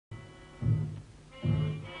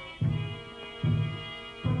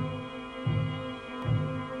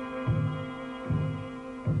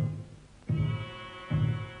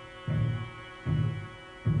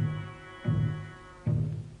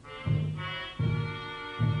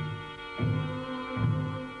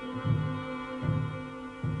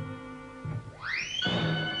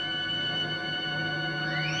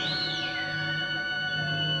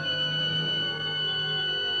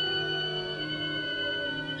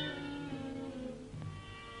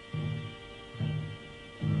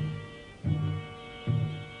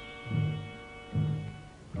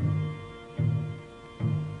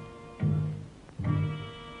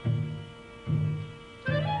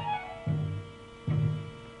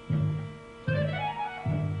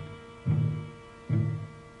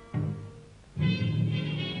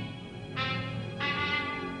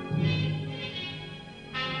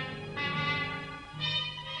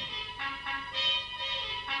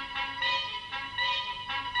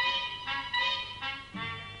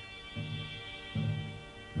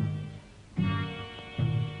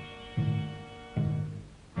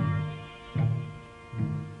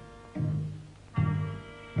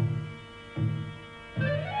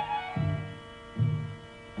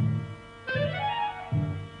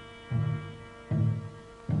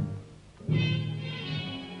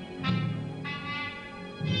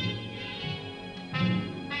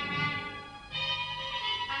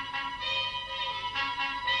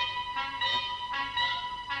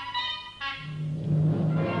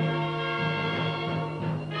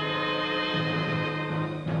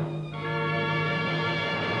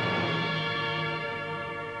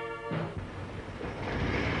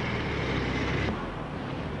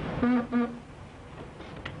Oh,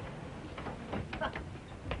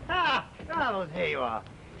 there you are.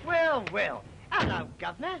 Well, well. Hello,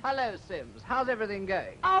 Governor. Hello, Sims. How's everything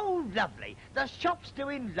going? Oh, lovely. The shop's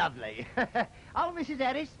doing lovely. Oh, Mrs.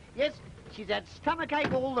 Harris, yes, she's had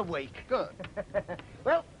stomachache all the week. Good.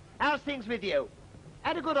 Well, how's things with you?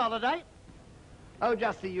 Had a good holiday? Oh,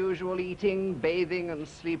 just the usual eating, bathing, and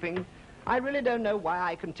sleeping. I really don't know why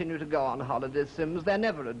I continue to go on holidays, Sims. They're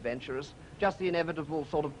never adventurous. Just the inevitable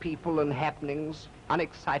sort of people and happenings.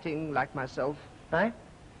 Unexciting, like myself. Eh?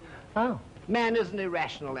 Oh. Man is an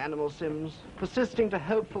irrational animal, Sims, persisting to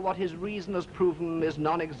hope for what his reason has proven is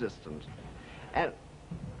non-existent. And...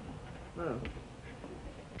 oh.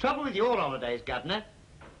 Trouble with your holidays, Governor,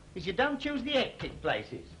 is you don't choose the hectic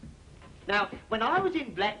places. Now, when I was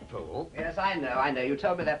in Blackpool... Yes, I know. You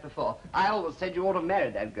told me that before. I always said you ought to marry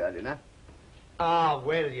that girl, you know. Ah,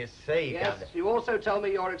 well, you see, yes, Governor. You also told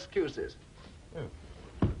me your excuses. Oh.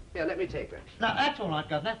 Here, let me take that. No, that's all right,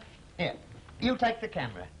 Governor. Here, you take the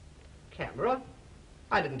camera. Camera?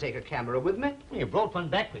 I didn't take a camera with me. You brought one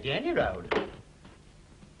back with you any road.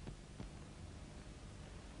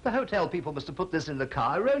 The hotel people must have put this in the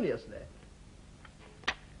car erroneously.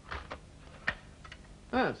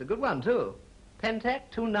 Oh, it's a good one, too. Pentac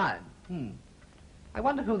 29. I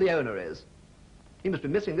wonder who the owner is. He must be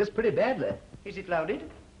missing this pretty badly. Is it loaded?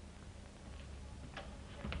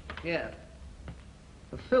 Yeah.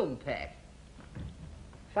 A film pack.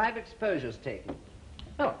 5 exposures taken.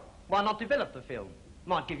 Oh, why not develop the film?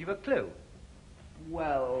 Might give you a clue.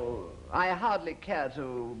 Well, I hardly care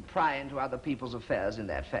to pry into other people's affairs in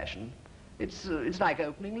that fashion. It's like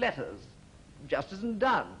opening letters. Just isn't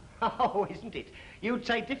done. Oh, isn't it? You'd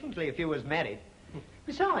say differently if you was married.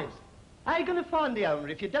 Besides, how are you going to find the owner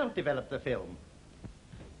if you don't develop the film?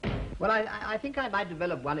 Well, I think I might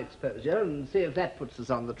develop one exposure and see if that puts us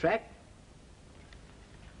on the track.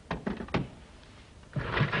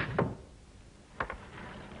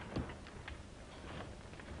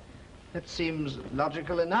 That seems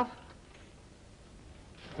logical enough.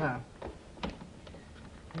 Now, I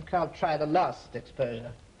think I'll try the last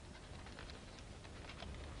exposure.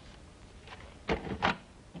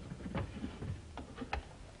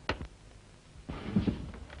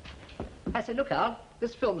 I say, look out,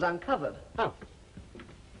 this film's uncovered. Oh.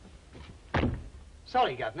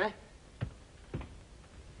 Sorry, Governor.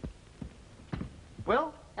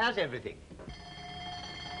 Well, how's everything?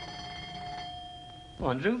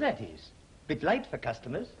 Wonder who that is. Bit late for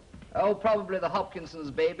customers. Oh, probably the Hopkinson's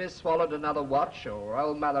baby swallowed another watch, or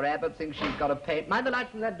old Mother Abbott thinks she's got a paint. Mind the light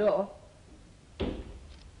from that door.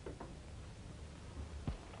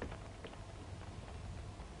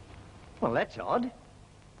 Well, that's odd.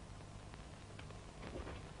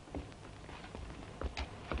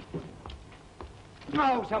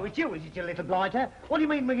 Oh, so it's you, is it, you little blighter? What do you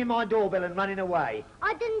mean ringing my doorbell and running away?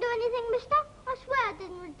 I didn't do anything, mister. I swear I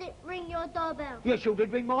didn't ring your doorbell. Yes, you did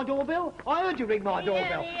ring my doorbell. I heard you ring my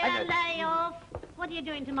doorbell. Here, lay off. What are you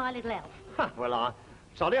doing to my little elf? Well,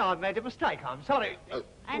 sorry, I made a mistake. I'm sorry.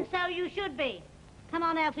 And so you should be. Come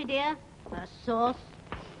on, Elfie, dear. A sauce.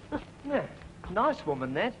 Yeah, nice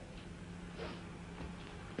woman, that.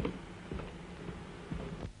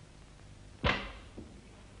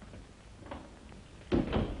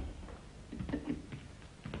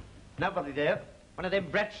 Nobody there. One of them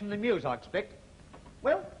brats from the Mews, I expect.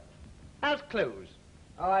 Well, how's clues?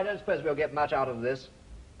 Oh, I don't suppose we'll get much out of this.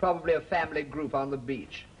 Probably a family group on the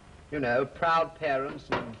beach. You know, proud parents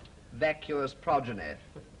and vacuous progeny.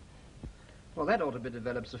 Well, that ought to be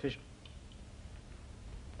developed sufficient.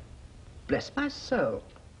 Bless my soul.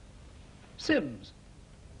 Sims,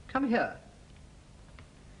 come here.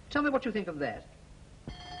 Tell me what you think of that.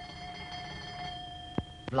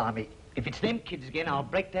 Blimey, if it's them kids again, I'll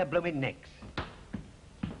break their blooming necks.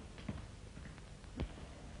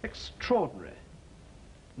 Extraordinary.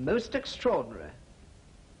 Most extraordinary.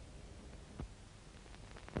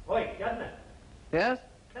 Oi, Governor. Yes?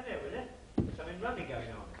 Come here with it. There's something rummy going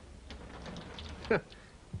on.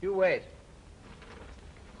 You wait.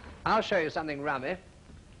 I'll show you something rummy.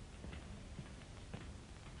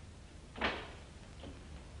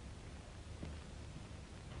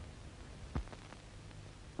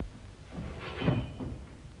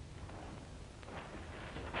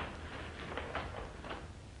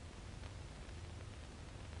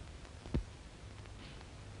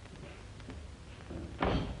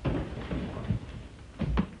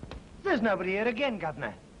 There's nobody here again,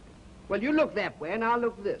 Governor. Well, you look that way and I'll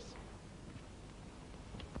look this.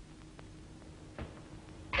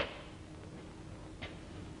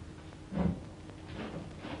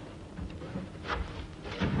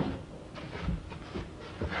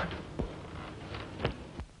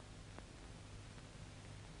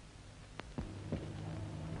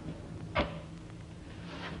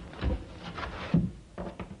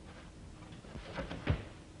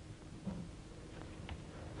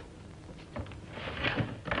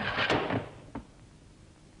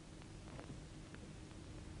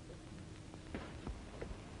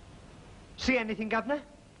 See anything, Governor?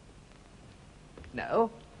 No.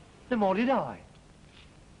 No more did I.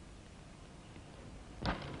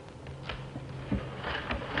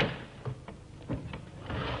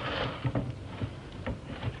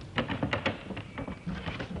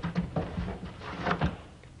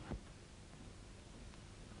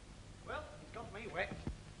 Well, it's got me wet.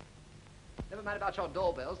 Never mind about your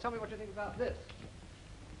doorbells. Tell me what you think about this.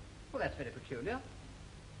 Well, that's very peculiar.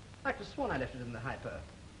 I could have sworn I left it in the hyper.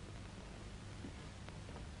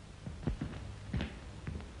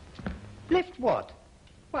 Left what?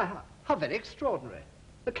 Why, how very extraordinary.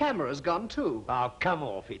 The camera's gone too. Oh, come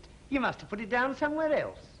off it. You must have put it down somewhere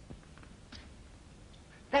else.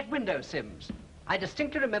 That window, Sims. I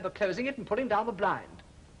distinctly remember closing it and pulling down the blind.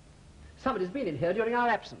 Somebody's been in here during our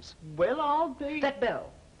absence. Well, I'll be... That bell.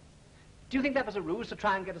 Do you think that was a ruse to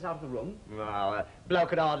try and get us out of the room? Well, a bloke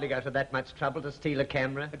could hardly go to that much trouble to steal a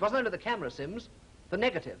camera. It wasn't only the camera, Sims. The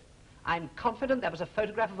negative. I'm confident that was a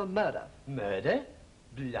photograph of a murder. Murder?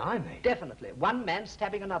 Blimey. Definitely. One man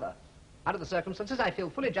stabbing another. Under the circumstances, I feel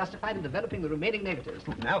fully justified in developing the remaining negatives.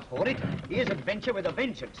 Now for it. Here's adventure with a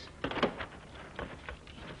vengeance.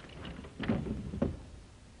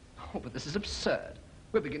 Oh, but this is absurd.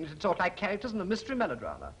 We're beginning to talk like characters in a mystery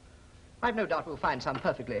melodrama. I've no doubt we'll find some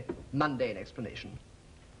perfectly mundane explanation.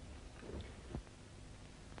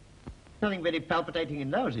 Nothing very palpitating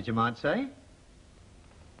in those, as you might say.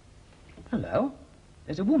 Hello.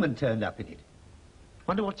 There's a woman turned up in it.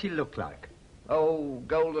 Wonder what she looked like. Oh,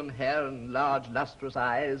 golden hair and large, lustrous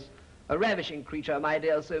eyes. A ravishing creature, my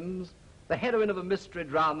dear Sims. The heroine of a mystery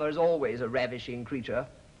drama is always a ravishing creature.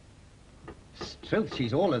 Struth,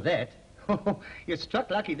 she's all of that. You're struck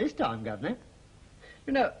lucky this time, Governor.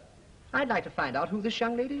 You know, I'd like to find out who this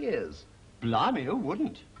young lady is. Blimey, who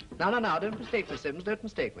wouldn't? No, don't mistake me, Sims, don't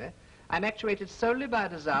mistake me. I'm actuated solely by a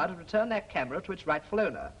desire to return that camera to its rightful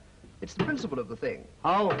owner. It's the principle of the thing.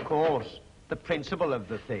 Oh, of course. The principle of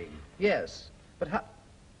the thing. Yes, but how...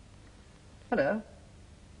 Hello.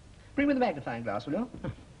 Bring me the magnifying glass, will you?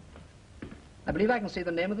 I believe I can see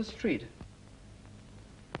the name of the street.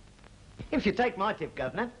 If you take my tip,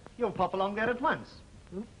 Governor, you'll pop along there at once.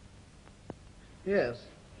 Yes,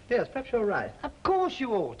 perhaps you're right. Of course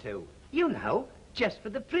you ought to. You know, just for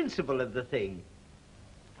the principle of the thing.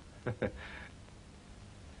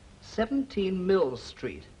 17 Mills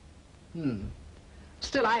Street.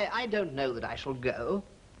 Still, I don't know that I shall go.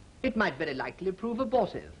 It might very likely prove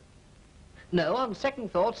abortive. No, on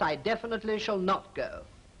second thoughts, I definitely shall not go.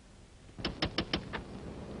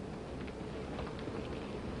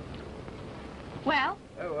 Well?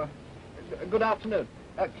 Oh, good afternoon.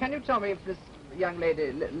 Can you tell me if this young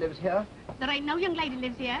lady lives here? There ain't no young lady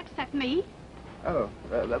lives here except me. Oh,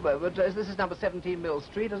 but this is number 17 Mill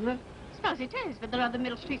Street, isn't it? Suppose it is, but there are other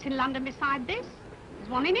middle streets in London beside this. There's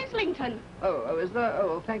one in Islington. Oh, is there? Oh,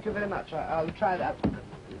 well, thank you very much. I'll try that.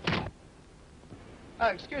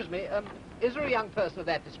 Excuse me, is there a young person of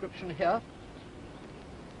that description here?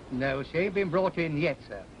 No, she ain't been brought in yet,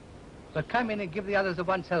 sir. But come in and give the others a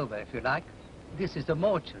once-over, if you like. This is the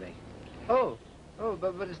mortuary. Oh,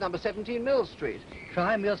 but it's number 17 Mill Street.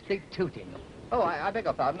 Try Mill Street, Tooting. Oh, I beg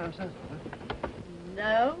your pardon, I'm so...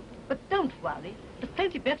 No, but don't worry. There's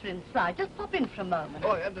plenty better inside. Just pop in for a moment.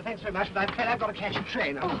 Oh, thanks very much, but I'm afraid I've got to catch a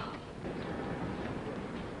train.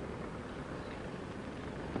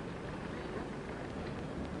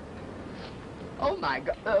 Oh, my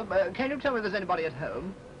God. Can you tell me if there's anybody at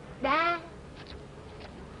home? Dad.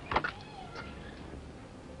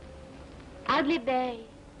 Ugly Bay.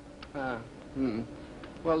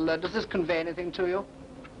 Well, does this convey anything to you?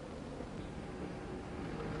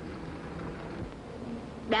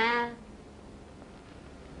 Dad.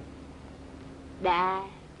 Dad.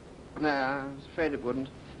 No, I was afraid it wouldn't.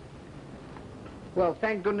 Well,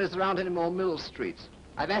 thank goodness there aren't any more Mill Streets.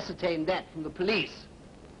 I've ascertained that from the police.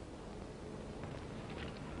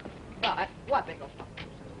 What beg your pardon?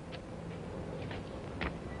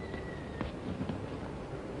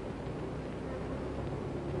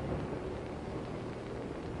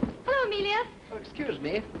 Hello, Amelia. Oh, excuse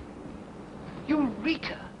me.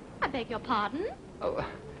 Eureka! I beg your pardon? Oh,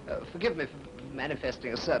 forgive me for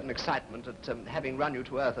manifesting a certain excitement at having run you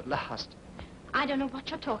to earth at last. I don't know what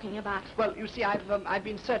you're talking about. Well, you see, I've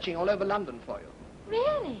been searching all over London for you.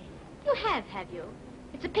 Really? You have you?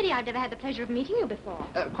 It's a pity I've never had the pleasure of meeting you before.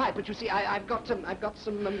 Quite, but you see, I've got some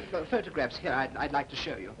photographs here I'd like to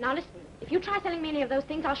show you. Now listen, if you try selling me any of those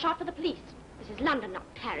things, I'll shout for the police. This is London, not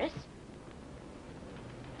Paris.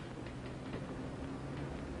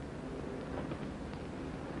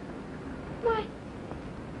 Why,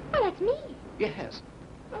 that's me. Yes.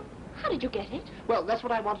 Well, how did you get it? Well, that's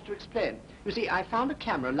what I wanted to explain. You see, I found a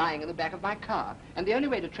camera lying in the back of my car, and the only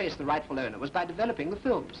way to trace the rightful owner was by developing the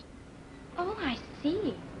films. Oh, I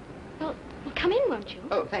see. Well, come in, won't you?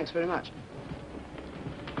 Oh, thanks very much.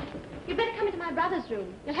 You'd better come into my brother's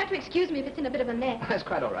room. You'll have to excuse me if it's in a bit of a mess. That's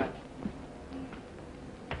quite all right.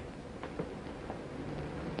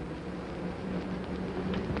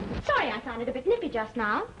 Sorry I found it a bit nippy just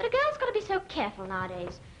now, but a girl's got to be so careful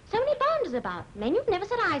nowadays. So many bounders about, men you've never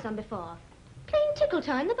set eyes on before. Playing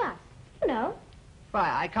tickle-toe in the bus, you know.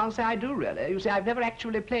 Why, I can't say I do, really. You see, I've never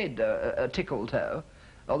actually played a tickle-toe,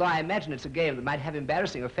 although I imagine it's a game that might have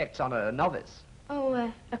embarrassing effects on a novice.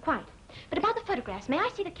 Oh, quite. But about the photographs, may I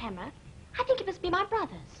see the camera? I think it must be my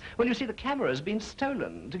brother's. Well, you see, the camera's been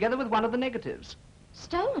stolen, together with one of the negatives.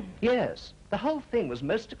 Stolen? Yes. The whole thing was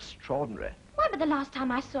most extraordinary. Why, but the last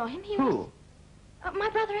time I saw him, he was... Who? My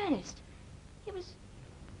brother Ernest. He was...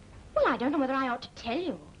 Well, I don't know whether I ought to tell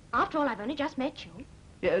you. After all, I've only just met you.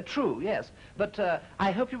 Yeah, true, yes. But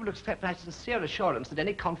I hope you will accept my sincere assurance that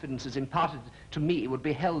any confidences imparted to me would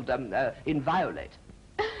be held inviolate.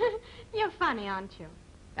 You're funny, aren't you?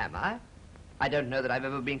 Am I? I don't know that I've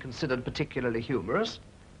ever been considered particularly humorous.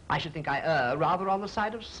 I should think I err rather on the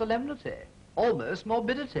side of solemnity, almost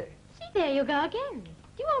morbidity. See, there you go again.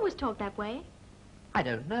 Do you always talk that way? I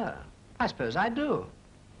don't know. I suppose I do.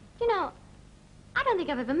 You know, I don't think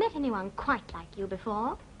I've ever met anyone quite like you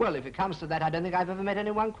before. Well, if it comes to that, I don't think I've ever met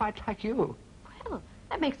anyone quite like you. Well,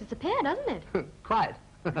 that makes us a pair, doesn't it? Quite.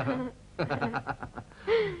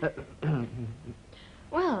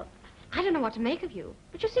 Well, I don't know what to make of you,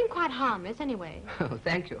 but you seem quite harmless anyway. Oh,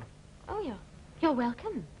 thank you. Oh, you're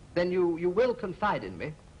welcome. Then you will confide in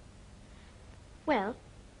me? Well,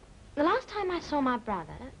 the last time I saw my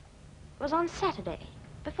brother was on Saturday,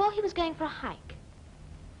 before he was going for a hike.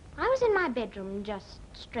 I was in my bedroom just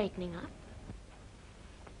straightening up.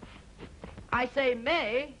 I say,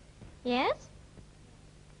 May, Yes?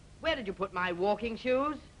 where did you put my walking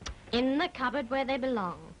shoes? In the cupboard where they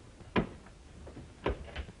belong.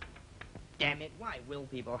 Damn it, why will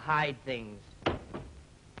people hide things?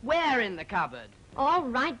 Where in the cupboard? All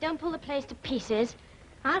right, don't pull the place to pieces.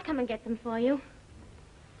 I'll come and get them for you.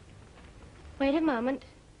 Wait a moment.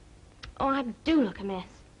 Oh, I do look a mess.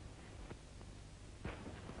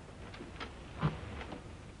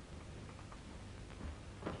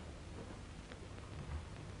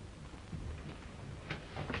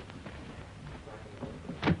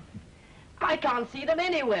 I can't see them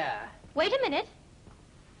anywhere. Wait a minute.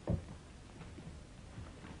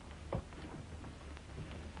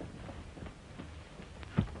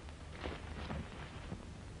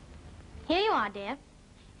 Here you are, dear.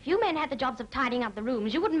 If you men had the jobs of tidying up the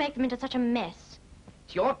rooms, you wouldn't make them into such a mess.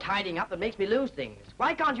 It's your tidying up that makes me lose things.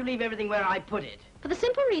 Why can't you leave everything where I put it? For the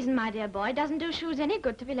simple reason, my dear boy, it doesn't do shoes any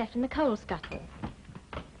good to be left in the coal scuttle.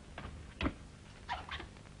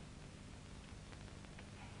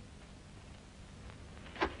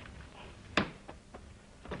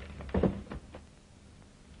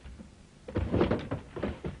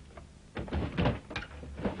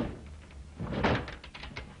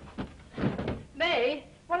 May,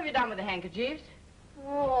 what have you done with the handkerchiefs? Oh,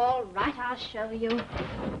 all right, I'll show you.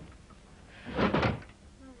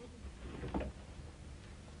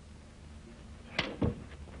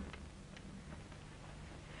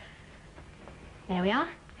 There we are.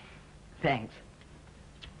 Thanks.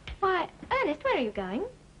 Why, Ernest, where are you going?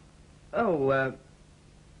 Oh,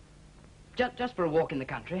 just for a walk in the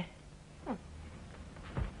country. Oh.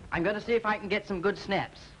 I'm going to see if I can get some good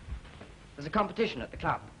snaps. There's a competition at the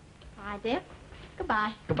club. All right, dear.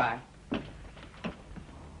 Goodbye. Goodbye.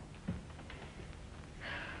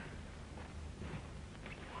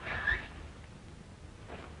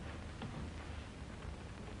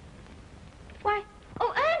 Why,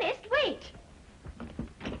 oh, Ernest, wait.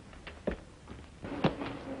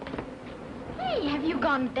 Hey, have you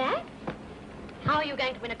gone back? How are you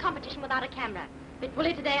going to win a competition without a camera? Bit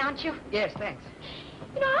woolly today, aren't you? Yes, thanks.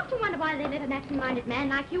 You know, I often wonder why they let an absent-minded man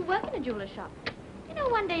like you work in a jeweler's shop. You know,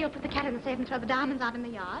 one day you'll put the cat in the safe and throw the diamonds out in the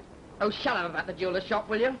yard. Oh, shut up about the jeweler's shop,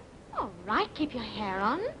 will you? All right, keep your hair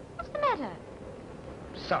on. What's the matter?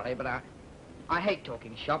 Sorry, but I hate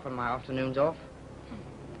talking shop on my afternoons off.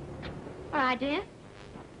 All right, dear.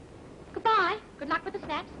 Goodbye. Good luck with the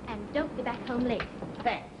snaps, and don't be back home late.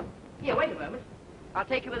 Thanks. Here, wait a moment. I'll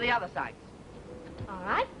take you to the other sites. All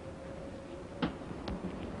right.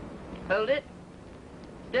 Hold it.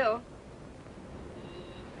 Still.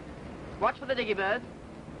 Watch for the diggy bird.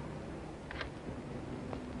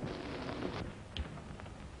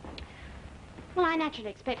 Well, I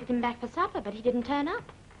naturally expected him back for supper, but he didn't turn up.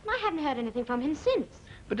 And I haven't heard anything from him since.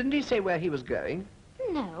 But didn't he say where he was going?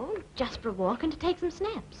 No, just for a walk and to take some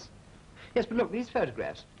snaps. Yes, but look, these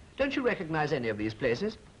photographs. Don't you recognize any of these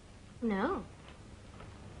places? No.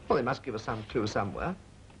 Well, they must give us some clue somewhere.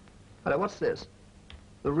 Hello, what's this?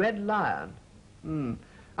 The Red Lion.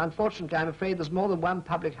 Unfortunately, I'm afraid there's more than one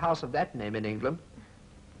public house of that name in England.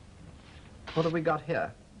 What have we got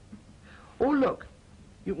here? Oh, look.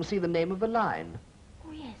 You can see the name of the line.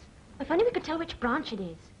 Oh, yes. If only we could tell which branch it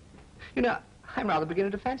is. You know, I'm rather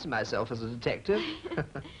beginning to fancy myself as a detective.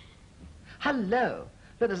 Hello.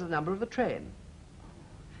 Look, there's the number of the train.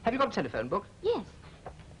 Have you got a telephone book? Yes.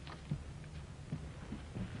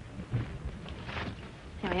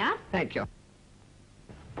 Here we are. Thank you.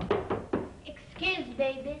 Excuse me,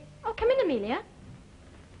 baby. Oh, come in, Amelia.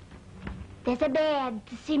 There's a man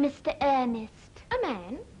to see Mr. Ernest. A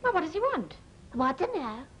man? Well, what does he want? Want to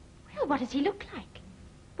know? Well, what does he look like?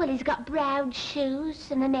 Well, he's got brown shoes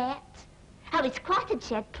and a net. Oh, he's quite a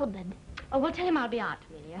gentleman. Oh, we'll tell him I'll be out,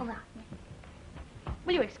 Amelia. All right.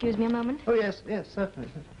 Will you excuse me a moment? Oh, yes, certainly.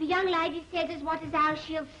 The young lady says as what is how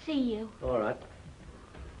she'll see you. All right.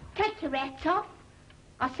 Take your hats off.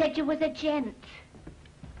 I said you was a gent.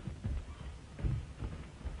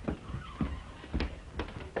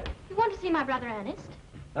 You want to see my brother Ernest?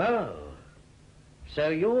 Oh. So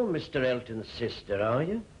you're Mr. Elton's sister, are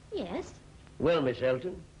you? Yes. Well, Miss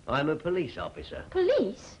Elton, I'm a police officer.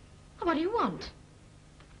 Police? Oh, what do you want?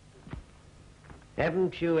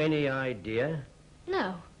 Haven't you any idea?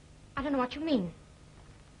 No. I don't know what you mean.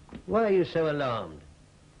 Why are you so alarmed?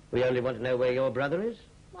 We only want to know where your brother is.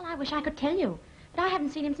 Well, I wish I could tell you. But I haven't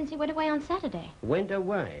seen him since he went away on Saturday. Went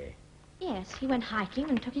away? Yes, he went hiking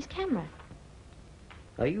and took his camera.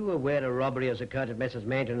 Are you aware a robbery has occurred at Messrs.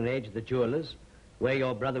 Manton and Edge, the jewelers, where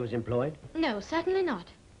your brother was employed? No, certainly not.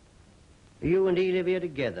 You and he live here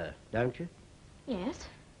together, don't you? Yes.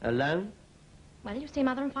 Alone? Well, you see,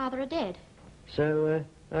 Mother and Father are dead. So,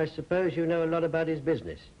 I suppose you know a lot about his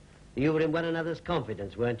business. You were in one another's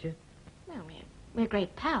confidence, weren't you? Well, we're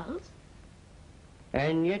great pals.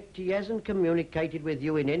 And yet he hasn't communicated with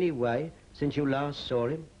you in any way since you last saw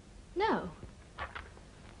him? No.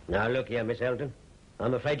 Now, look here, Miss Elton.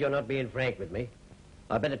 I'm afraid you're not being frank with me.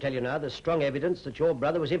 I'd better tell you now there's strong evidence that your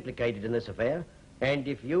brother was implicated in this affair. And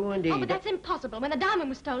if you and he... Oh, but that's impossible. When the diamond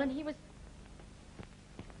was stolen, he was...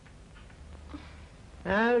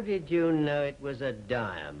 How did you know it was a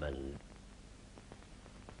diamond?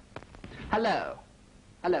 Hello.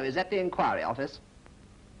 Hello, is that the inquiry office?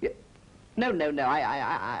 No,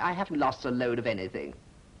 I haven't lost a load of anything.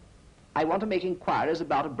 I want to make inquiries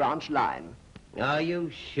about a branch line. Are you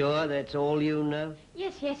sure that's all you know?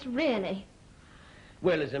 Yes, really.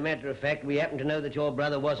 Well, as a matter of fact, we happen to know that your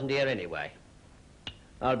brother wasn't here anyway.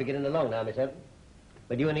 I'll be getting along now, Miss Elton.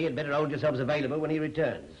 But you and he had better hold yourselves available when he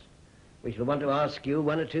returns. We shall want to ask you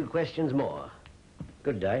one or two questions more.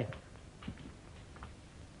 Good day.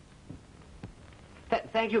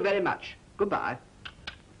 Thank you very much. Goodbye.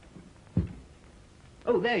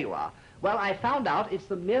 Oh, there you are. Well, I found out it's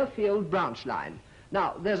the Muirfield branch line.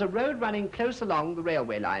 Now, there's a road running close along the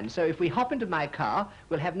railway line, so if we hop into my car,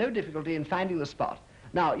 we'll have no difficulty in finding the spot.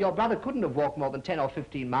 Now, your brother couldn't have walked more than 10 or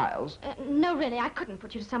 15 miles. No, really, I couldn't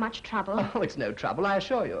put you to so much trouble. Oh, it's no trouble, I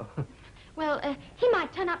assure you. Well, he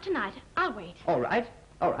might turn up tonight. I'll wait. All right,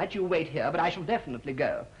 you wait here, but I shall definitely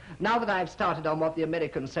go. Now that I've started on what the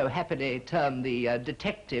Americans so happily term the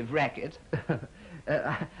detective racket,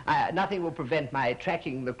 nothing will prevent my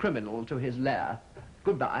tracking the criminal to his lair.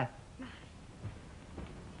 Goodbye.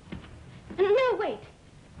 No, wait.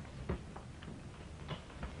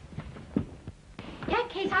 In that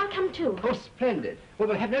case, I'll come too. Oh, splendid. Well,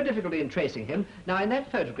 we'll have no difficulty in tracing him. Now, in that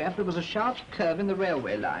photograph, there was a sharp curve in the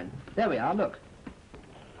railway line. There we are, look.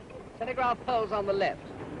 Telegraph poles on the left.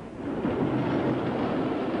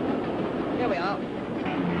 Here we are.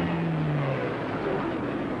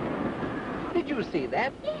 Did you see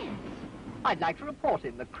that? Yes. I'd like to report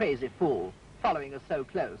him, the crazy fool, following us so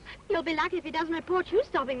close. You'll be lucky if he doesn't report you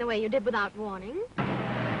stopping the way you did without warning.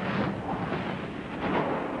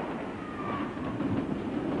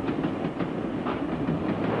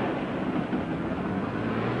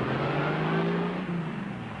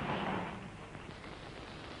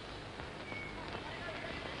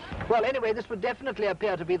 Well, anyway, this would definitely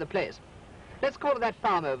appear to be the place. Let's call to that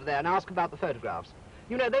farm over there and ask about the photographs.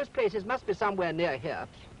 You know, those places must be somewhere near here.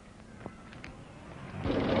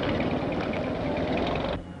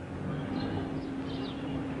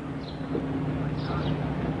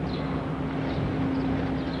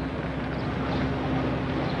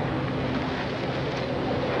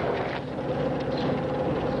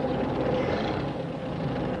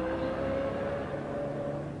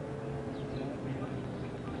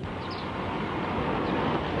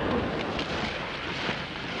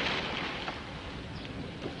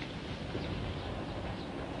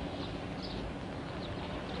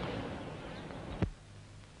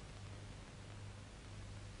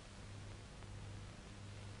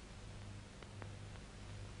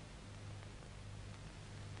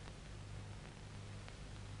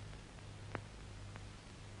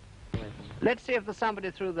 Let's see if there's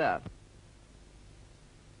somebody through there.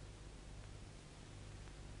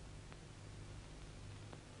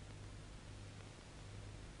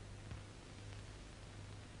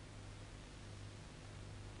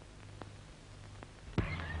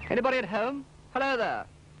 Anybody at home? Hello there.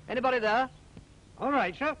 Anybody there? All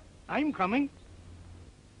right, sir. I'm coming.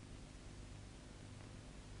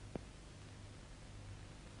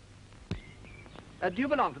 Do you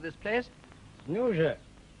belong to this place? No, sir.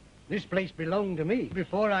 This place belonged to me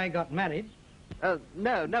before I got married.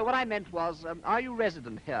 No. What I meant was, are you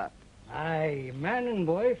resident here? Aye, man and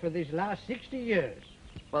boy for this last 60 years.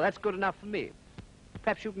 Well, that's good enough for me.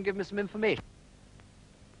 Perhaps you can give me some information.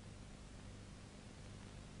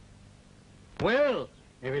 Well,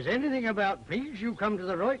 if it's anything about pigs, you come to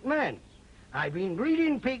the right man. I've been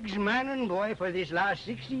breeding pigs, man and boy, for this last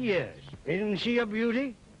 60 years. Isn't she a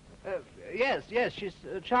beauty? Yes, she's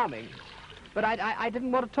charming. But I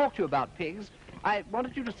didn't want to talk to you about pigs. I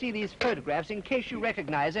wanted you to see these photographs in case you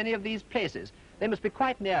recognize any of these places. They must be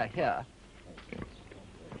quite near here.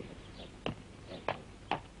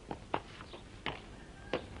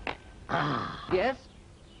 Ah. Yes?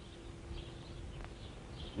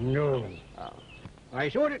 No. Oh. I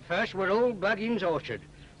thought at first were old Buggins' orchard,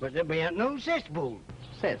 but there bean't no cesspool.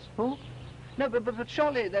 Cesspool? No, but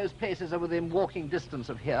surely those places are within walking distance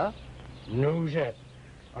of here. No, sir.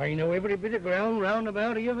 I know every bit of ground round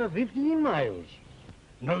about here for 15 miles.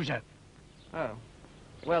 No, sir. Oh.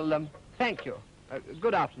 Well, thank you.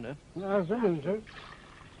 Good afternoon. Afternoon, sir.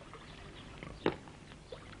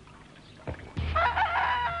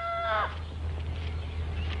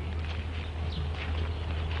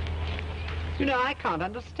 You know, I can't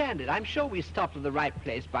understand it. I'm sure we stopped at the right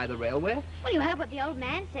place by the railway. Well, you heard what the old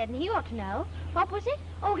man said, and he ought to know. What was it?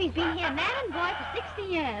 Oh, he's been here, man and boy, for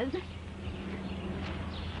 60 years.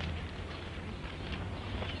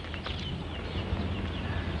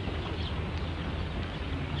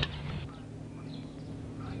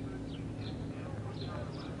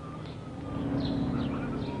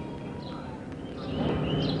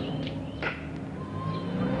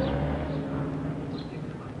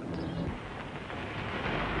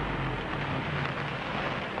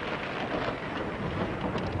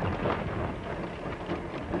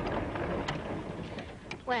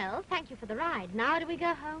 Well, thank you for the ride. Now do we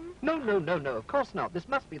go home? No, of course not. This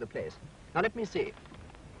must be the place. Now, let me see.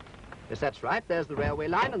 Yes, that's right. There's the railway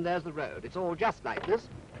line and there's the road. It's all just like this.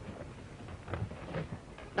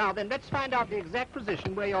 Now, then, let's find out the exact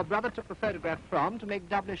position where your brother took the photograph from to make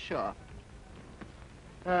doubly sure.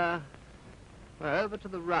 Well, over to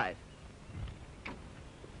the right.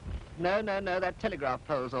 No, that telegraph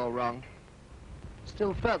pole's all wrong.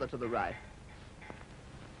 Still further to the right.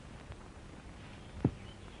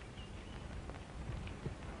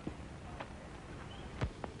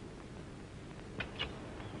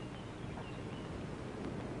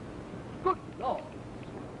 Good Lord.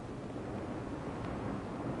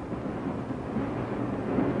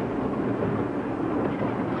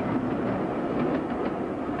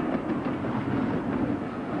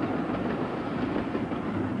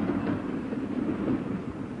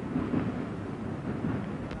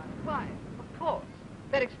 Why, of course.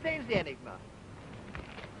 That explains the enigma.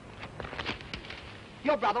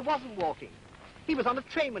 Your brother wasn't walking. He was on a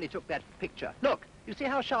train when he took that picture. Look, you see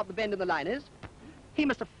how sharp the bend in the line is? He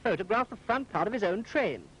must have photographed the front part of his own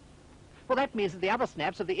train. Well, that means that the other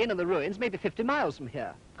snaps of the inn and the ruins may be 50 miles from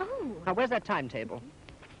here. Oh. Now, where's that timetable?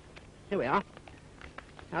 Here we are.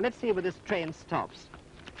 Now, let's see where this train stops.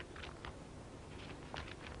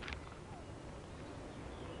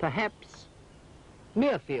 Perhaps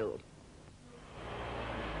Muirfield.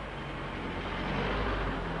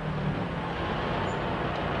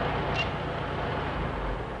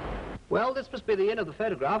 Well, this must be the inn of the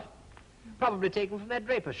photograph. Probably taken from that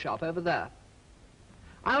draper's shop over there.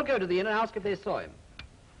 I'll go to the inn and ask if they saw him.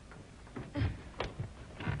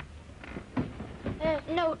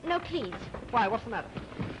 No, please. Why, what's the matter?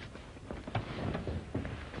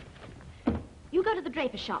 You go to the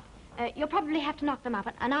draper's shop. You'll probably have to knock them up,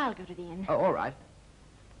 and I'll go to the inn. Oh, all right.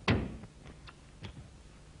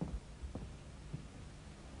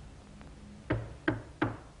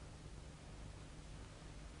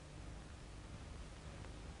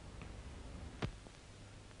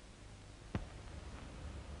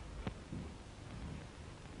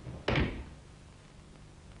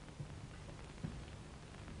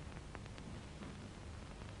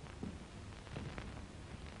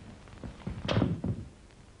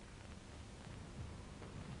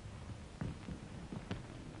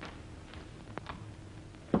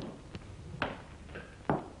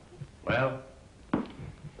 Well?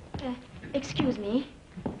 Excuse me.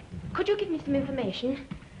 Could you give me some information?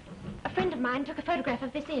 A friend of mine took a photograph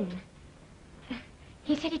of this inn.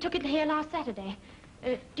 He said he took it here last Saturday.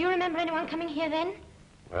 Do you remember anyone coming here then?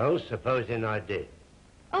 Well, supposing I did.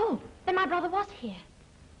 Oh, then my brother was here.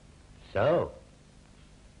 So?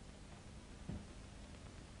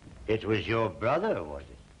 It was your brother, was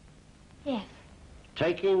it? Yes.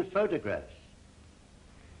 Taking photographs.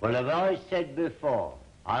 Well, as I said before,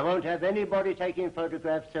 I won't have anybody taking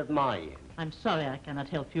photographs of my inn. I'm sorry I cannot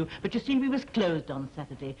help you, but you see, we was closed on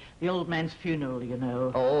Saturday. The old man's funeral, you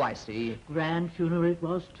know. Oh, I see. Grand funeral it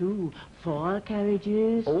was, too. 4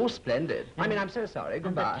 carriages. Oh, splendid. I mean, I'm so sorry. And the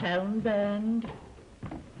Goodbye. town band.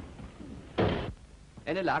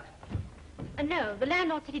 Any luck? No, the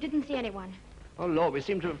landlord said he didn't see anyone. Oh, Lord, we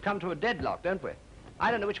seem to have come to a deadlock, don't we? I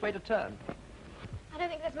don't know which way to turn. I don't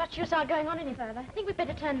think there's much use our going on any further. I think we'd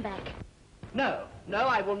better turn back. No,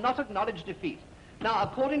 I will not acknowledge defeat. Now,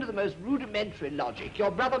 according to the most rudimentary logic,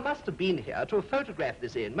 your brother must have been here to have photographed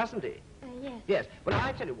this inn, mustn't he? Yes. Yes. Well,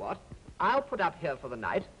 I tell you what, I'll put up here for the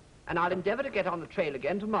night, and I'll endeavor to get on the trail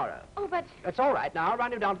again tomorrow. Oh, but... That's all right. Now, I'll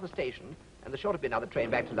run you down to the station, and there's sure to be another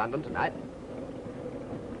train back to London tonight.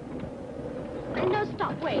 No,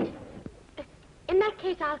 stop, wait. In that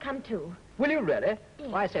case, I'll come too. Will you really? Yes.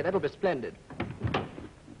 Why, I say, that'll be splendid.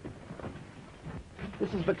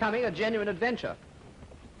 This is becoming a genuine adventure.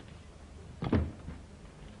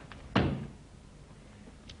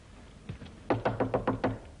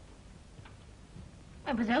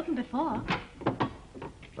 It was open before.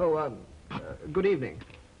 Oh, good evening.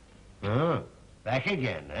 Oh, back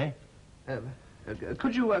again, eh?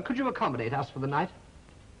 Could you accommodate us for the night?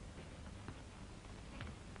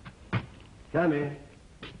 Come in.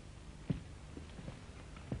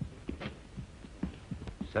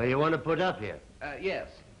 So you want to put up here? Yes.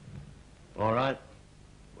 All right.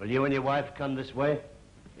 Will you and your wife come this way?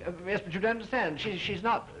 Yes, but you don't understand. She's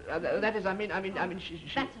not. That is, I mean, she...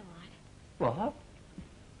 That's all right. What?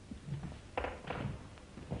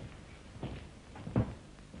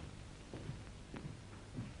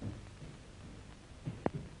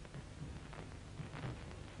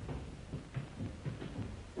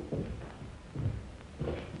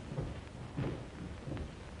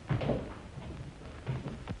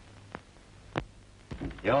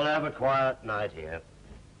 You'll have a quiet night here.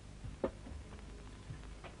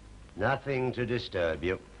 Nothing to disturb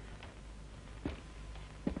you.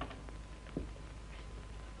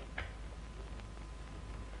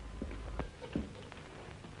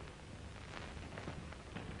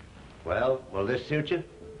 Well, will this suit you?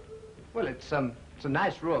 Well, it's a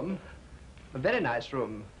nice room. A very nice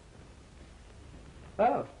room.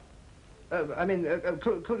 Oh.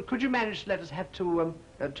 Could you manage to let us have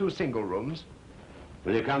two single rooms?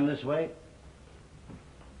 Will you come this way?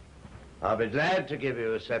 I'll be glad to give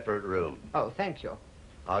you a separate room. Oh, thank you.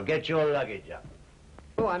 I'll get your luggage up.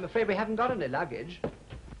 Oh, I'm afraid we haven't got any luggage.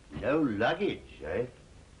 No luggage, eh?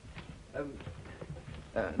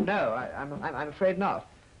 No, I'm afraid not.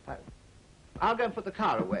 I'll go and put the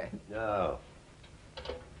car away. No.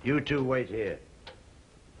 You two wait here.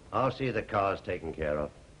 I'll see the car's taken care of.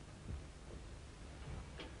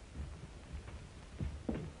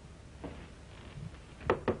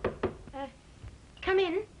 Come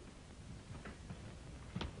in.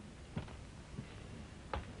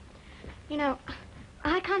 You know,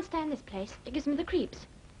 I can't stand this place. It gives me the creeps.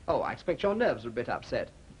 Oh, I expect your nerves are a bit upset.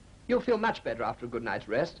 You'll feel much better after a good night's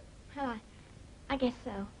rest. Well, I guess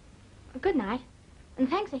so. Good night. And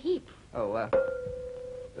thanks a heap. Oh,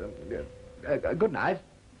 good night.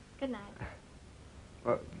 Good night.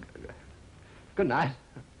 Good night.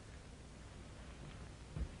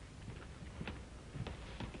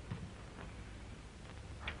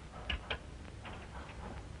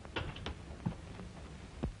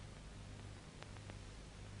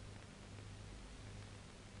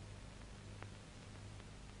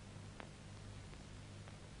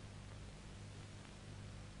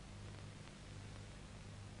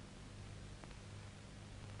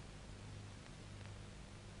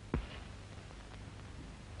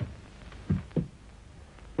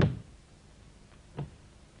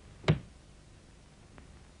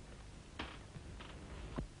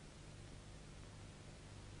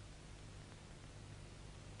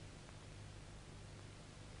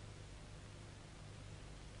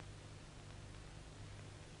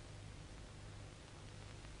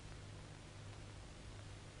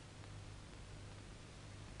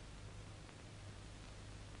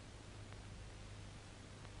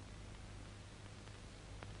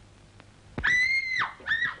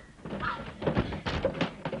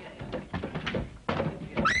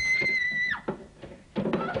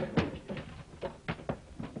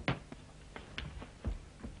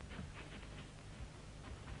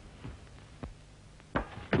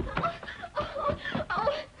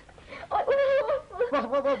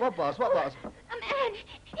 What was? What was? A man.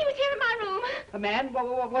 He was here in my room. A man?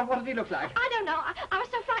 What did he look like? I don't know. I was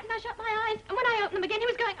so frightened I shut my eyes. And when I opened them again, he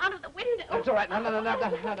was going out of the window. It's all right.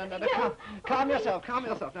 No. Calm yourself.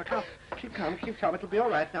 Now, calm. Keep calm. It'll be all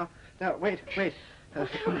right. Now, wait.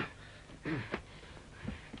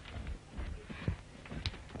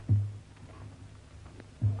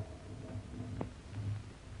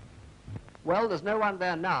 Well, there's no one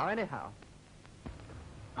there now, anyhow.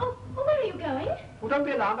 Oh, where are you going? Well, don't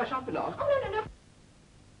be alarmed. I shan't be long. Oh, no.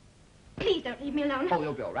 Please don't leave me alone. Oh,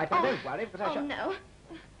 you'll be all right. Now, don't worry, but I shall... no.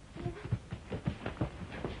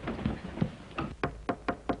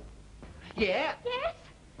 Yeah? Yes?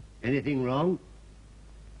 Anything wrong?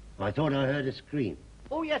 I thought I heard a scream.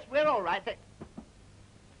 Oh, yes, we're all right.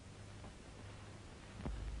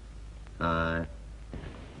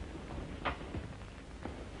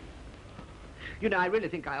 You know, I really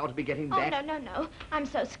think I ought to be getting back. Oh, no. I'm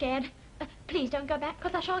so scared. Please don't go back,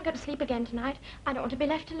 because I shan't go to sleep again tonight. I don't want to be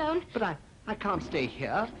left alone. But I can't stay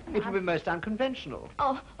here. It would be most unconventional.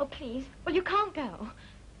 Oh, please. Well, you can't go.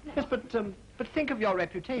 Yes, but think of your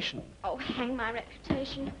reputation. Oh, hang my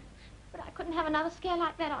reputation. But I couldn't have another scare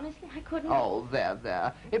like that, honestly. I couldn't. Oh,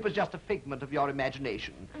 there. It was just a figment of your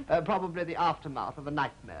imagination. Probably the aftermath of a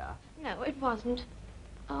nightmare. No, it wasn't.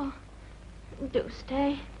 Oh, do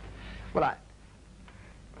stay. Well,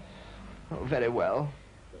 Oh, very well.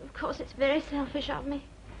 Of course, it's very selfish of me.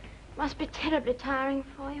 Must be terribly tiring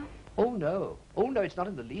for you. Oh, no, it's not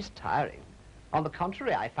in the least tiring. On the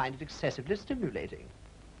contrary, I find it excessively stimulating.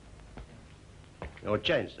 Your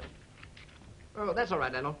change, sir. Oh, that's all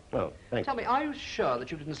right, Daniel. Oh, thanks. Tell me, are you sure that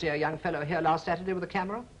you didn't see a young fellow here last Saturday with a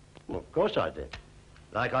camera? Well, of course I did.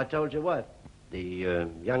 Like I told your wife, the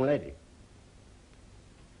young lady.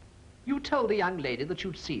 You told the young lady that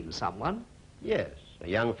you'd seen someone? Yes, a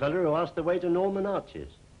young fellow who asked the way to Norman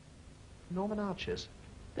Arches. Norman Arches?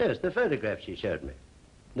 Yes, the photograph she showed me.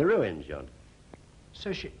 The ruins yonder.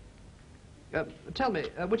 So she... tell me,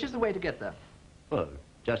 which is the way to get there? Oh,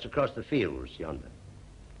 just across the fields yonder.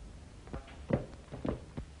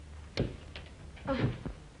 Oh.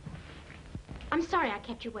 I'm sorry I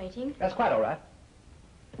kept you waiting. That's quite all right.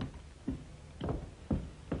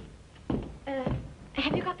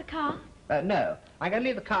 Have you got the car? No. I'm going to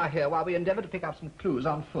leave the car here while we endeavour to pick up some clues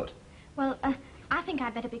on foot. Well, I think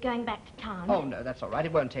I'd better be going back to town. Oh, no, that's all right.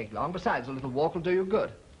 It won't take long. Besides, a little walk will do you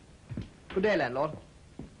good. Good day, landlord.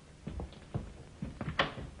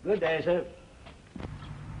 Good day, sir.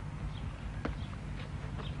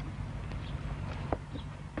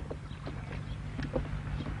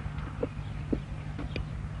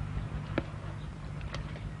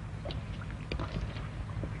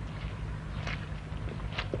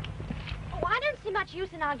 Much use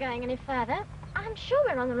in our going any further. I'm sure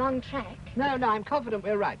we're on the wrong track. No, I'm confident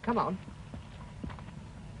we're right. Come on.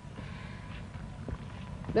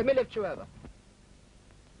 Let me lift you over.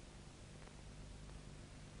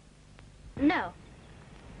 No.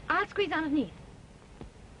 I'll squeeze underneath.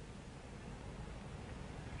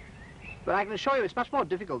 But I can assure you it's much more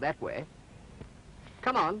difficult that way.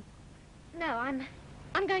 Come on. No,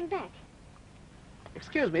 I'm going back.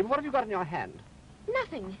 Excuse me, but what have you got in your hand?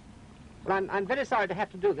 Nothing. Well, I'm very sorry to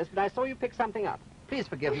have to do this, but I saw you pick something up. Please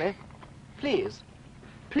forgive me. Please.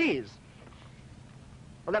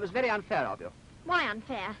 Well, that was very unfair of you. Why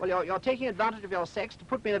unfair? Well, you're taking advantage of your sex to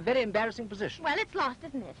put me in a very embarrassing position. Well, it's lost,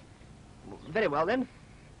 isn't it? Very well, then.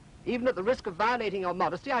 Even at the risk of violating your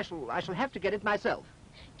modesty, I shall have to get it myself.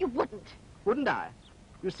 You wouldn't. Wouldn't I?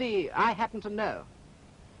 You see, I happen to know.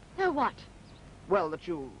 Know what? Well, that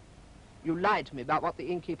you lied to me about what the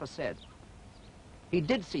innkeeper said. He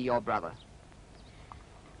did see your brother.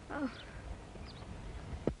 Oh.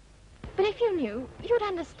 But if you knew, you'd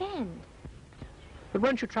understand. But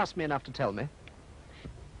won't you trust me enough to tell me?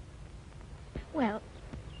 Well,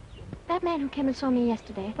 that man who came and saw me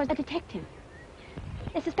yesterday was a detective.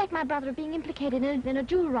 They suspect my brother of being implicated in a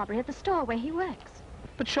jewel robbery at the store where he works.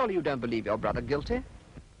 But surely you don't believe your brother guilty?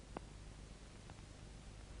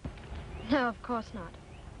 No, of course not.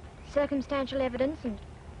 Circumstantial evidence, and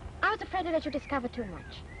I was afraid to let you discover too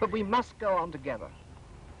much. But we must go on together.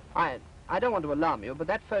 I don't want to alarm you, but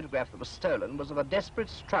that photograph that was stolen was of a desperate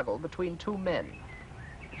struggle between two men.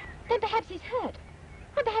 Then perhaps he's hurt.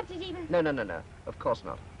 Or perhaps he's even... No. Of course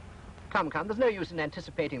not. Come. There's no use in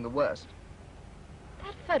anticipating the worst.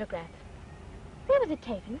 That photograph. Where was it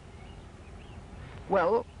taken?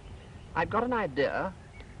 Well, I've got an idea.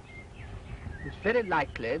 It's very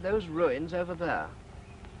likely those ruins over there.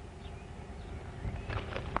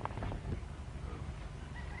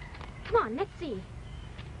 Come on, let's see.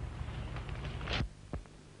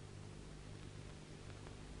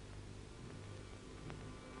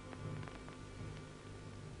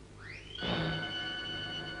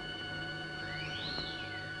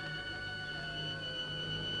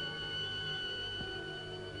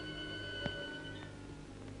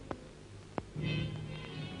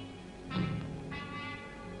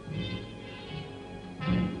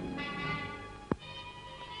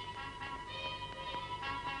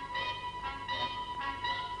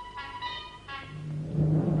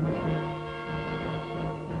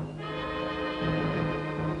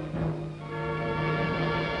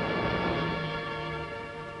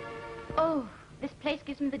 This place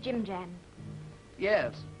gives me the Jim Jam.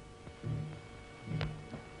 Yes.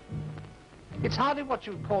 It's hardly what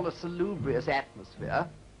you'd call a salubrious atmosphere.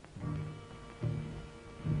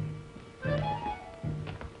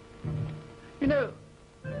 You know,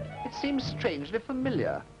 it seems strangely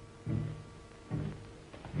familiar.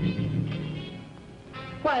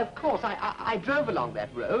 Why, of course, I drove along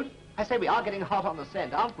that road. I say, we are getting hot on the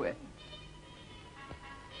scent, aren't we?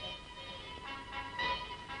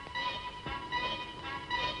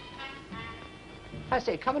 I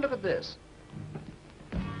say, come and look at this.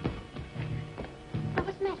 Oh,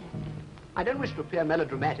 what's the matter? I don't wish to appear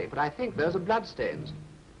melodramatic, but I think those are bloodstains.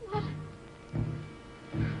 What?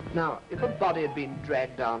 Now, if a body had been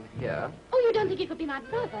dragged down here... Oh, you don't think it could be my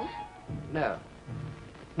brother? No.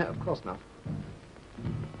 No, of course not.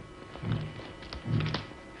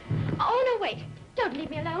 Oh, no, wait. Don't leave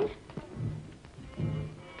me alone.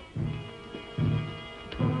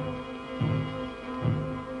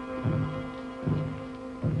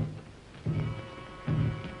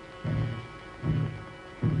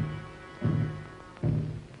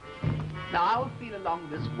 Now, I'll feel along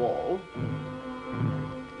this wall.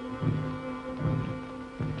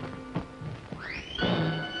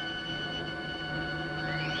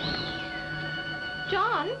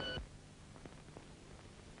 John?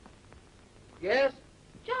 Yes?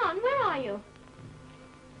 John, where are you?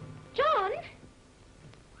 John?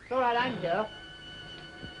 It's all right, I'm here.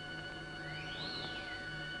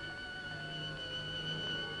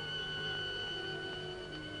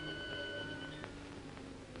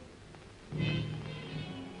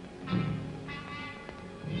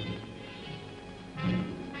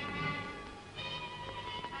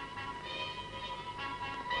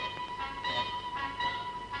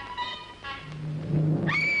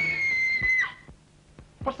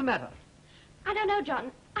 What's the matter? I don't know,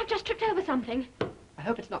 John. I've just tripped over something. I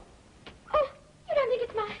hope it's not... Oh, you don't think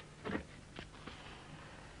it's my...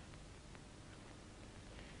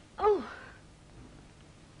 Oh.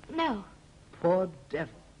 No. Poor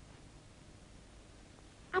devil.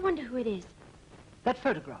 I wonder who it is. That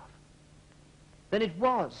photograph. Then it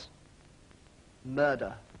was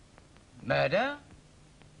murder. Murder?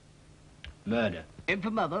 Murder. M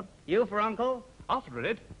for mother. U for uncle. After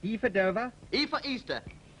it, E for Dover. E for Easter.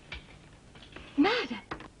 Murder.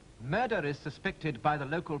 murder is suspected by the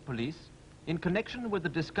local police in connection with the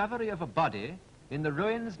discovery of a body in the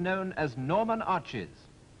ruins known as Norman Arches,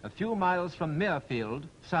 a few miles from Muirfield,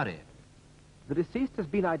 Surrey. The deceased has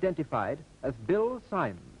been identified as Bill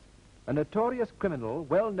Symes, a notorious criminal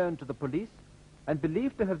well known to the police and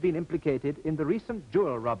believed to have been implicated in the recent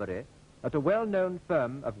jewel robbery at a well-known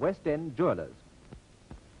firm of West End jewelers.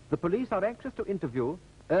 The police are anxious to interview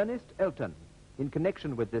Ernest Elton in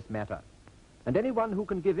connection with this matter, and anyone who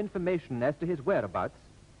can give information as to his whereabouts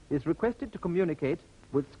is requested to communicate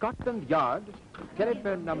with Scotland Yard,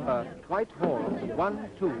 telephone number Whitehall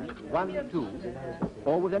 1212,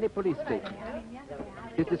 or with any police station.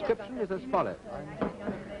 His description is as follows.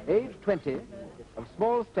 Age 20, of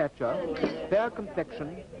small stature, fair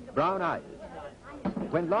complexion, brown eyes.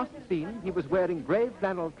 When last seen, he was wearing grey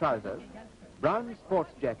flannel trousers, brown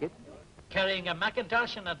sports jacket, carrying a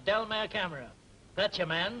Macintosh and a Delmare camera. That's your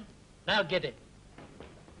man. Now get it.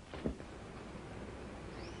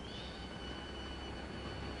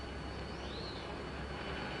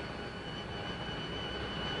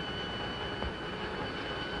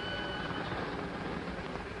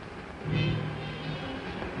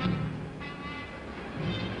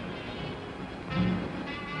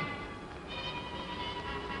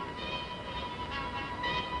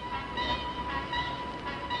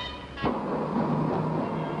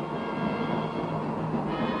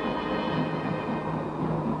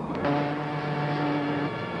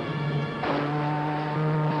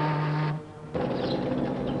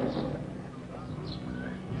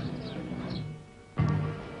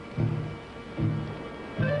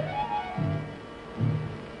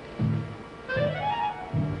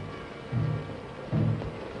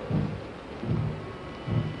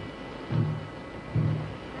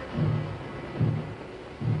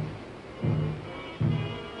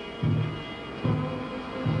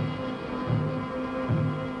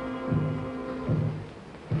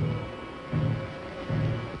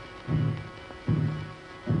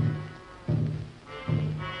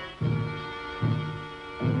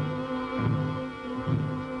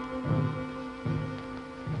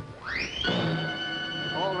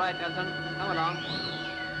 All right, Elton. Come along.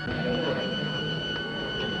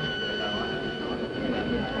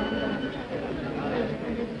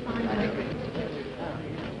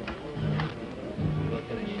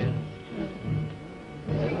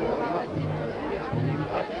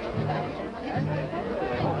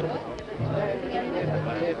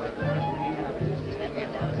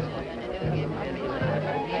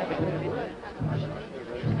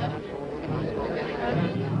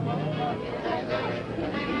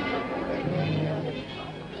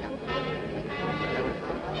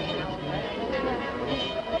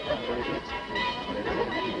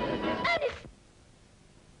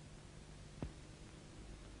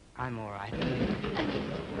 I'm all right.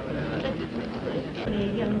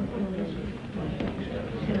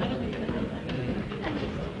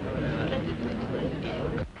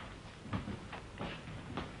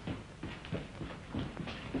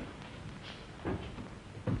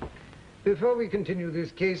 Before we continue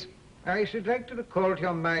this case, I should like to recall to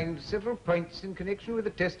your mind several points in connection with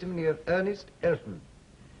the testimony of Ernest Elton,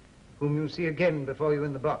 whom you see again before you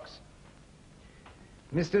in the box.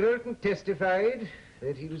 Mr. Elton testified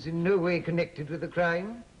that he was in no way connected with the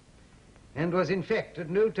crime and was in fact at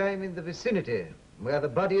no time in the vicinity where the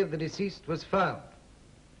body of the deceased was found.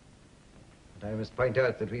 But I must point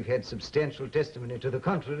out that we've had substantial testimony to the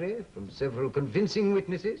contrary from several convincing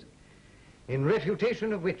witnesses, in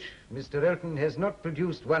refutation of which Mr. Elton has not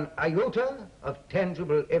produced one iota of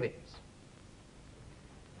tangible evidence.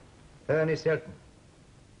 Ernest Elton,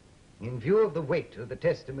 in view of the weight of the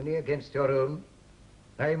testimony against your own,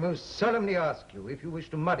 I most solemnly ask you, if you wish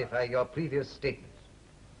to modify your previous statements,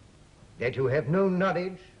 that you have no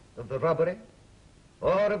knowledge of the robbery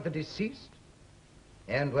or of the deceased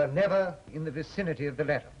and were never in the vicinity of the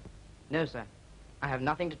latter. No, sir. I have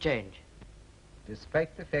nothing to change.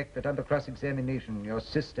 Despite the fact that under cross-examination your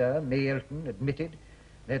sister, May Elton, admitted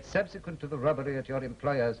that subsequent to the robbery at your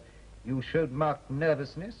employer's, you showed marked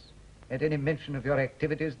nervousness at any mention of your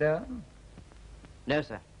activities there? No,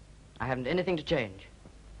 sir. I haven't anything to change.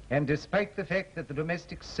 And despite the fact that the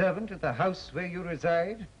domestic servant at the house where you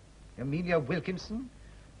reside, Amelia Wilkinson,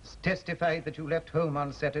 testified that you left home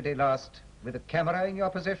on Saturday last with a camera in your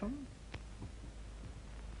possession?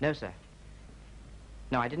 No, sir.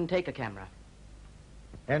 No, I didn't take a camera.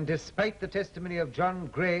 And despite the testimony of John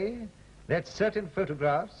Gray, that certain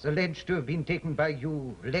photographs alleged to have been taken by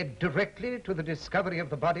you led directly to the discovery of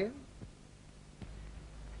the body?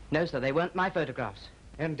 No, sir, they weren't my photographs.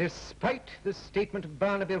 And despite the statement of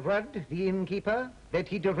Barnaby Rudd, the innkeeper, that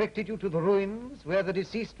he directed you to the ruins where the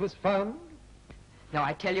deceased was found? No,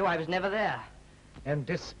 I tell you, I was never there. And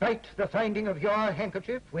despite the finding of your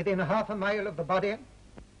handkerchief within half a mile of the body?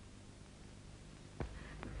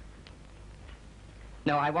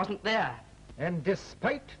 No, I wasn't there. And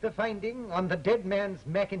despite the finding on the dead man's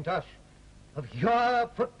mackintosh of your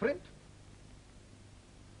footprint?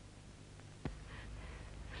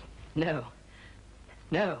 No.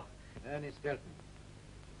 No. Ernest Elton,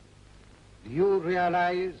 do you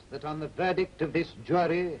realize that on the verdict of this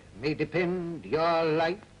jury may depend your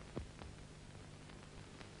life?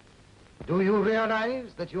 Do you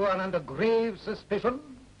realize that you are under grave suspicion?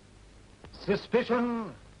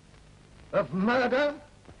 Suspicion of murder?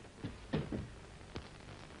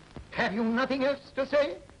 Have you nothing else to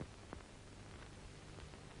say?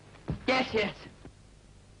 Yes.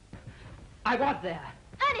 I was there.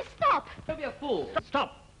 Ernest, stop! Don't be a fool.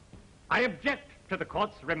 Stop! I object to the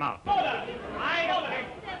court's remark. Order! I object.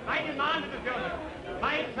 I demand of the jury.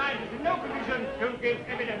 My side is in no condition to give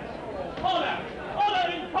evidence. Order!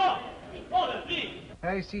 Order in court! Order, please!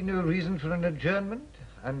 I see no reason for an adjournment,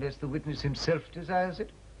 unless the witness himself desires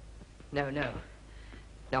it. No.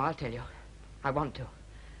 No, I'll tell you. I want to.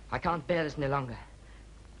 I can't bear this any longer.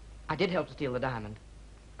 I did help to steal the diamond.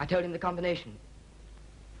 I told him the combination.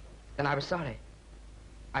 Then I was sorry.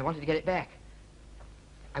 I wanted to get it back.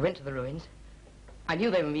 I went to the ruins. I knew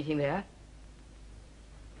they were meeting there.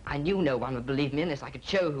 I knew no one would believe me unless I could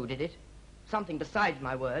show who did it. Something besides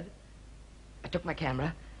my word. I took my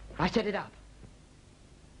camera. I set it up.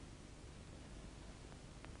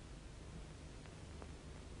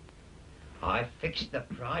 I fixed the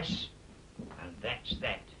price, and that's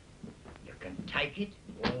that. You can take it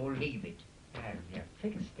or leave it. Have you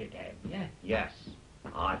fixed it, have you? Yes,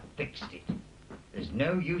 I fixed it. There's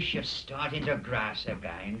no use you starting to grass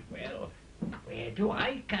again. Well, where do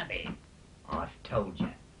I come in? I've told you.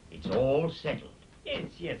 It's all settled.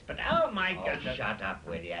 Yes, but how am I going to... Shut up,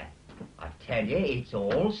 will you? I tell you, it's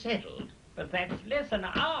all settled. But that's less than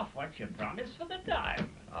half what you promised for the diamond.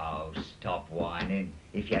 Oh, stop whining.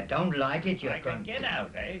 If you don't like it, I can get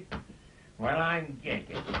out, eh? Well, I'm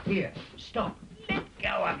getting. Here, stop. Let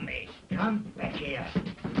go of me. Come back here.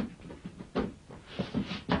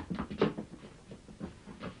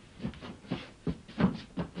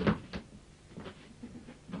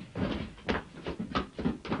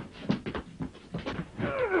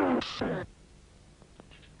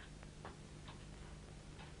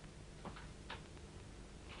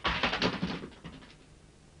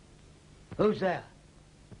 Who's there?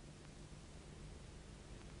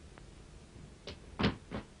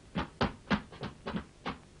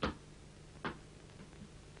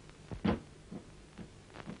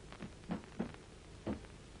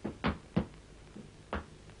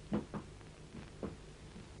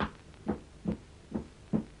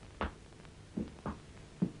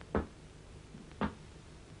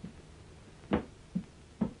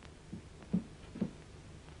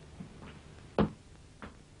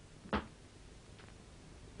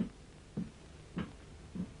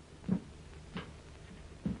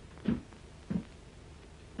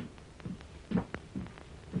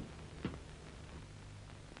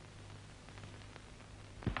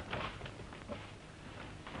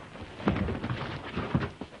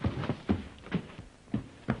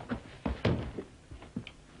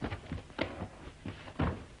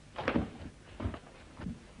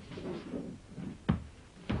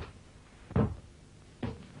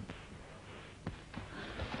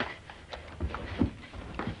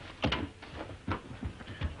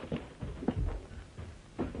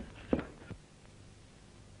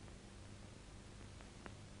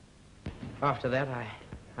 After that,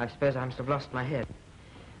 I suppose I must have lost my head.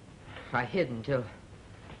 I hid until...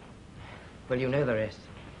 Well, you know the rest.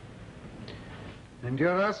 And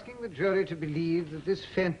you're asking the jury to believe that this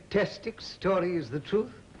fantastic story is the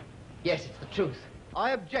truth? Yes, it's the truth.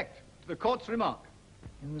 I object to the court's remark.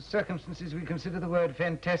 In the circumstances, we consider the word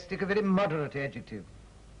fantastic a very moderate adjective.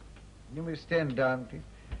 You may stand down, please.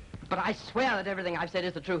 But I swear that everything I've said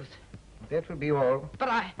is the truth. That will be all. But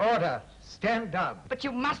I... Order. Stand down. But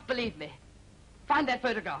you must believe me. Find that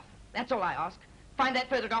photograph. That's all I ask. Find that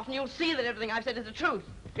photograph and you'll see that everything I've said is the truth.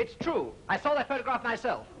 It's true. I saw that photograph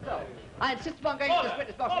myself. No. I insist upon going to this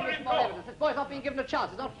witness box to get more evidence. This boy's not being given a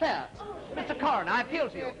chance. It's not fair. Mr. Coroner, I appeal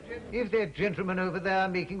to you. If that gentleman over there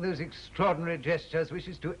making those extraordinary gestures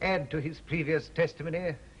wishes to add to his previous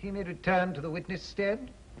testimony, he may return to the witness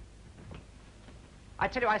stand. I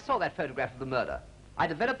tell you, I saw that photograph of the murder. I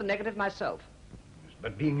developed the negative myself.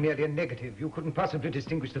 But being merely a negative, you couldn't possibly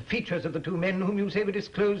distinguish the features of the two men whom you say were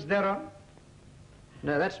disclosed thereon?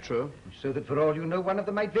 No, that's true. So that for all you know, one of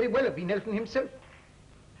them might very well have been Elton himself.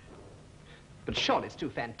 But surely it's too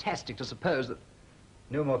fantastic to suppose that...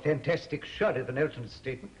 No more fantastic, surely, than Elton's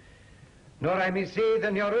statement. Nor, I may say,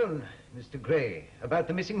 than your own, Mr. Gray, about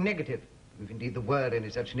the missing negative, if indeed there were any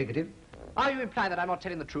such negative. Are you implying that I'm not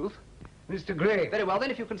telling the truth? Mr. Gray. Very well, then,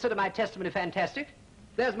 if you consider my testimony fantastic,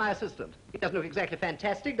 there's my assistant. He doesn't look exactly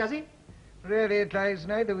fantastic, does he? Really, it lies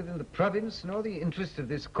neither within the province nor the interest of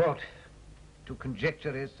this court to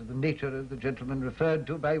conjecture as to the nature of the gentleman referred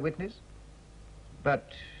to by witness.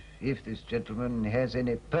 But if this gentleman has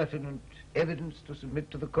any pertinent evidence to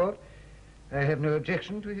submit to the court, I have no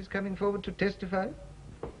objection to his coming forward to testify.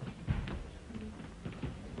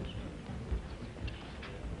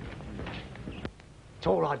 It's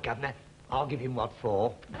all right, Governor. I'll give him what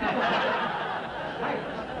for.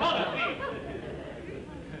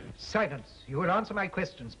 Silence. You will answer my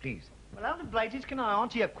questions, please. Well, how the blazes can I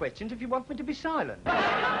answer your questions if you want me to be silent?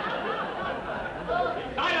 Silence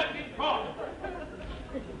in court!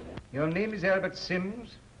 Your name is Albert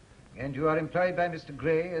Sims, and you are employed by Mr.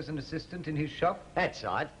 Gray as an assistant in his shop? That's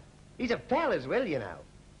right. He's a pal as well, you know.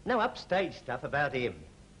 No upstage stuff about him.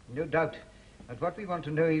 No doubt. But what we want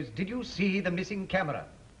to know is, did you see the missing camera?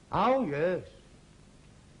 Oh, yes.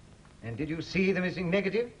 And did you see the missing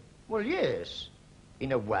negative? Well, yes.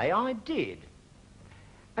 In a way, I did.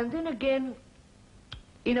 And then again,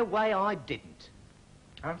 in a way, I didn't.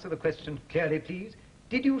 Answer the question clearly, please.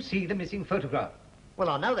 Did you see the missing photograph? Well,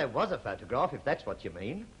 I know there was a photograph, if that's what you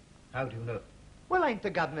mean. How do you know? Well, ain't the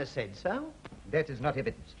governor said so? That is not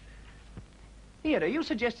evidence. Here, are you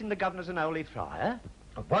suggesting the governor's an holy friar?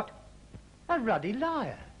 A what? A ruddy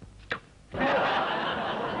liar.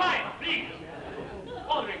 Quiet, please.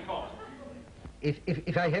 Order in court.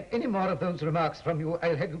 If I have any more of those remarks from you,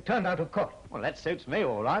 I'll have you turned out of court. Well, that suits me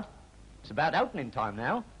all right. It's about opening time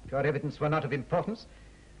now. If your evidence were not of importance,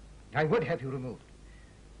 I would have you removed.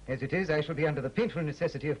 As it is, I shall be under the painful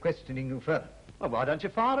necessity of questioning you further. Well, why don't you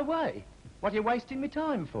fire away? What are you wasting me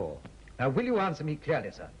time for? Now, will you answer me clearly,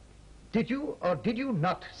 sir? Did you or did you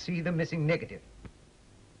not see the missing negative?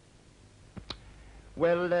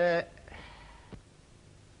 Well,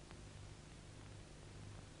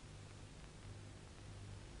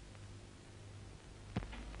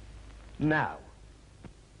 no.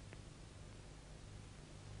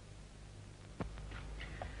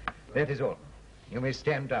 That is all. You may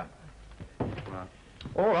stand down.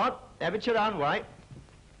 All right, have it your own way.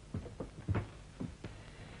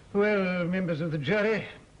 Well, members of the jury,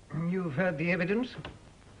 you've heard the evidence,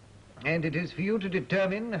 and it is for you to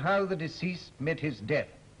determine how the deceased met his death.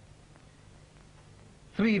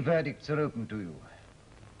 3 verdicts are open to you.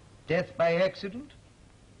 Death by accident,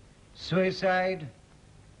 suicide,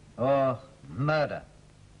 or murder.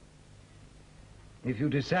 If you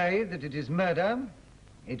decide that it is murder,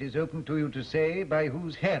 it is open to you to say by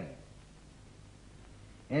whose hand.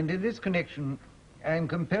 And in this connection, I am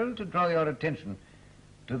compelled to draw your attention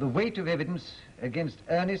to the weight of evidence against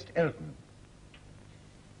Ernest Elton.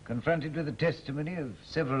 Confronted with the testimony of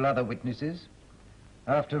several other witnesses,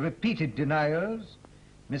 after repeated denials,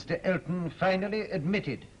 Mr. Elton finally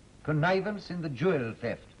admitted connivance in the jewel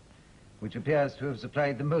theft, which appears to have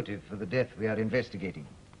supplied the motive for the death we are investigating.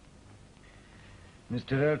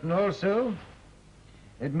 Mr. Elton also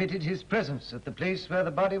admitted his presence at the place where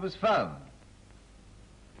the body was found.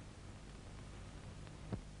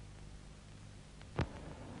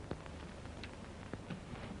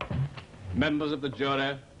 Members of the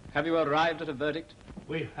jury, have you arrived at a verdict?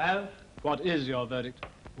 We have. What is your verdict?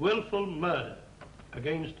 Willful murder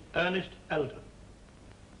against Ernest Elton.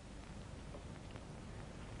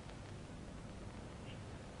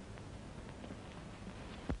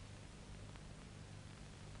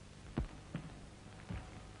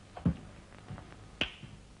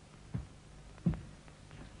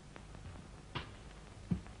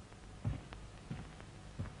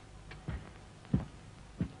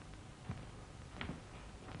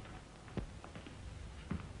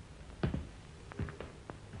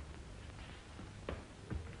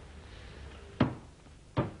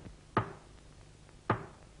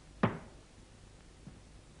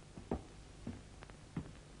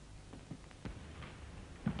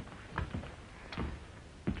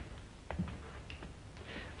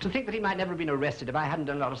 To think that he might never have been arrested if I hadn't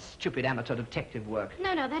done a lot of stupid amateur detective work.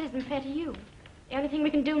 No, that isn't fair to you. The only thing we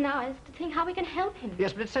can do now is to think how we can help him.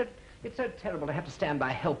 Yes, but it's so terrible to have to stand by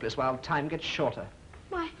helpless while time gets shorter.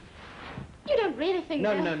 Why, you don't really think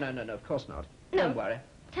No, that... no, of course not. No. Don't worry.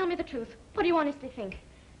 Tell me the truth. What do you honestly think?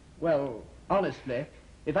 Well, honestly,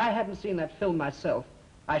 if I hadn't seen that film myself,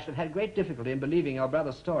 I should have had great difficulty in believing your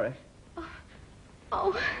brother's story. Oh.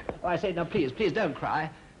 Oh, I say, no, please, don't cry.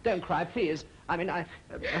 Don't cry, please. I mean,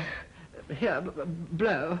 here,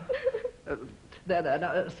 blow. There,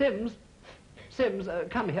 now, Sims,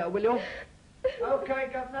 come here, will you? Okay,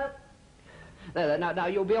 Governor. There, now,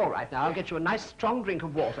 you'll be all right now. I'll get you a nice, strong drink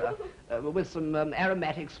of water with some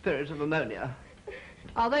aromatic spirit of ammonia.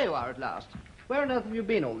 Oh, there you are at last. Where on earth have you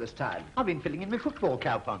been all this time? I've been filling in my football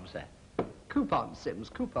coupons, sir. Coupons, Sims,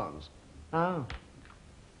 coupons. Oh.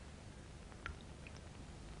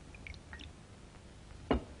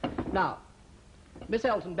 Now, Miss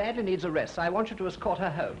Elton badly needs a rest, so I want you to escort her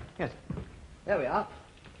home. Yes. There we are.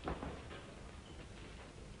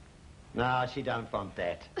 No, she don't want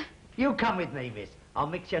that. You come with me, miss. I'll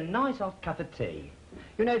mix you a nice hot cup of tea.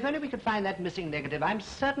 You know, if only we could find that missing negative, I'm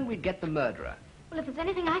certain we'd get the murderer. Well, if there's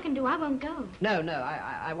anything I can do, I won't go. No,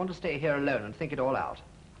 I want to stay here alone and think it all out.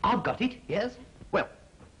 I've got it. Yes? Well,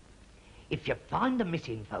 if you find the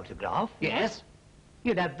missing photograph... Yes?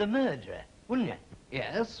 You'd have the murderer, wouldn't you?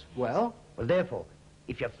 Yes, well? Well, therefore,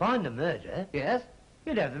 if you find the murderer... Yes?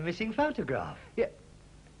 You'd have the missing photograph. Yeah.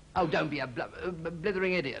 Oh, don't be a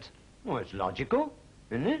blithering idiot. Well, it's logical,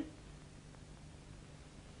 isn't it?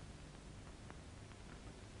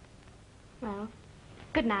 Well,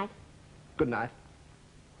 good night. Good night.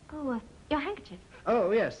 Oh, your handkerchief.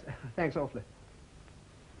 Oh, yes. Thanks awfully.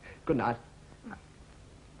 Good night.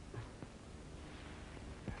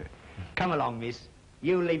 Come along, miss.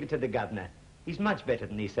 You leave it to the governor. He's much better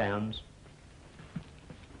than he sounds.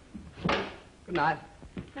 Good night.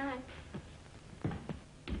 Night.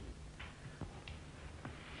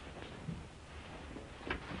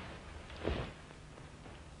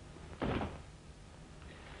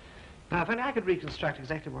 Now, if only I could reconstruct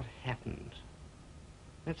exactly what happened.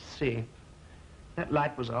 Let's see. That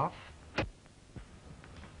light was off.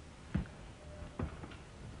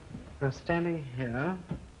 I was standing here,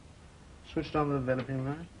 switched on the developing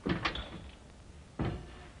light.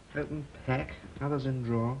 Open pack, others in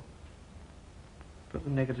drawer. Put the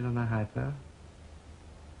negative on the hypo.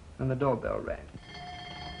 And the doorbell rang.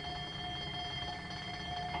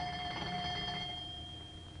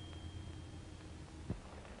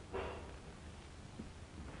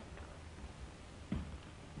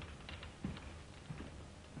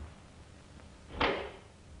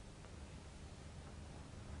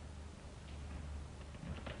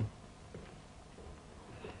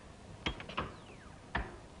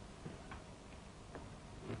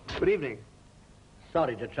 Good evening.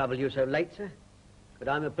 Sorry to trouble you so late, sir, but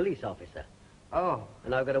I'm a police officer. Oh.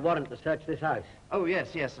 And I've got a warrant to search this house. Oh,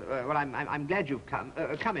 yes. Well, I'm glad you've come.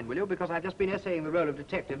 Come in, will you? Because I've just been essaying the role of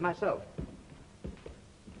detective myself.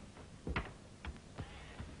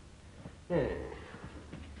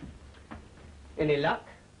 Any luck?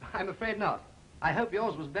 I'm afraid not. I hope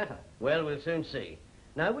yours was better. Well, we'll soon see.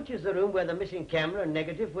 Now, which is the room where the missing camera and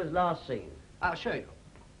negative was last seen? I'll show you.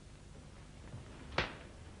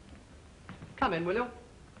 Come in, will you?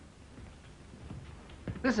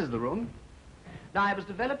 This is the room. Now, I was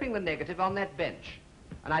developing the negative on that bench,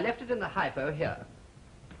 and I left it in the hypo here.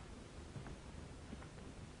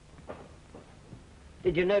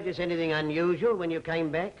 Did you notice anything unusual when you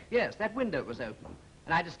came back? Yes, that window was open,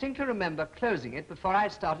 and I distinctly remember closing it before I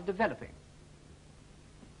started developing.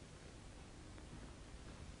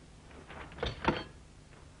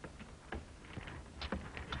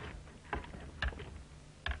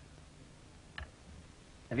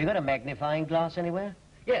 Have you got a magnifying glass anywhere?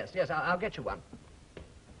 Yes, I'll get you one.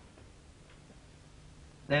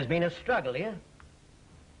 There's been a struggle here.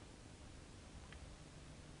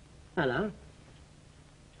 Hello.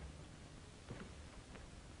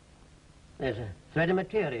 There's a thread of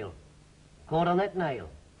material caught on that nail.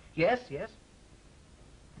 Yes.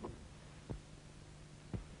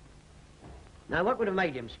 Now, what would have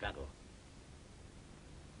made him struggle?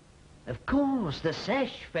 Of course, the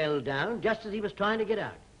sash fell down just as he was trying to get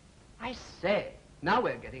out. I say, now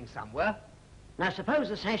we're getting somewhere. Now, suppose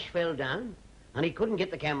the sash fell down and he couldn't get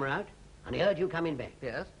the camera out and he heard you coming back.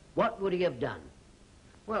 Yes? What would he have done?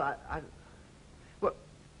 Well, Well,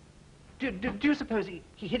 do you suppose he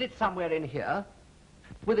hid it somewhere in here,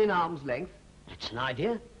 within arm's length? That's an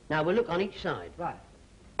idea. Now, we'll look on each side. Right.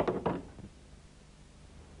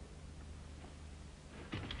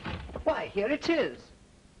 Why, here it is.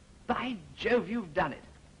 By Jove, you've done it.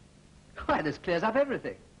 Why, this clears up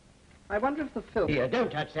everything. I wonder if the film... Here,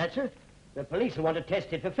 don't touch that, sir. The police will want to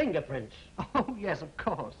test it for fingerprints. Oh, yes, of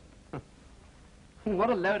course. What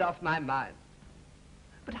a load off my mind.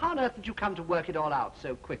 But how on earth did you come to work it all out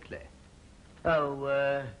so quickly?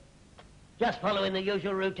 Oh, just following the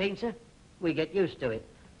usual routine, sir. We get used to it.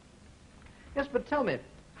 Yes, but tell me,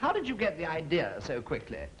 how did you get the idea so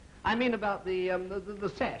quickly? I mean about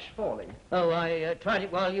the sash falling. Oh, I tried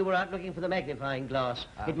it while you were out looking for the magnifying glass.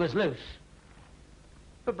 It was loose.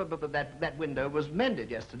 But that window was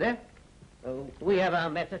mended yesterday. Oh, we have our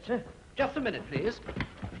method, sir. Just a minute, please.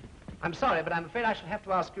 I'm sorry, but I'm afraid I shall have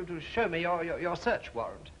to ask you to show me your search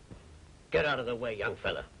warrant. Get out of the way, young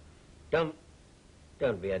fella. Don't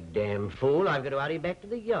be a damn fool. I've got to hurry back to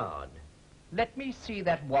the yard. Let me see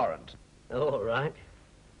that warrant. All right.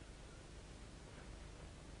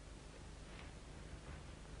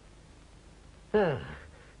 Ah,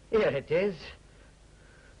 here it is.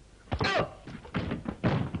 Oh!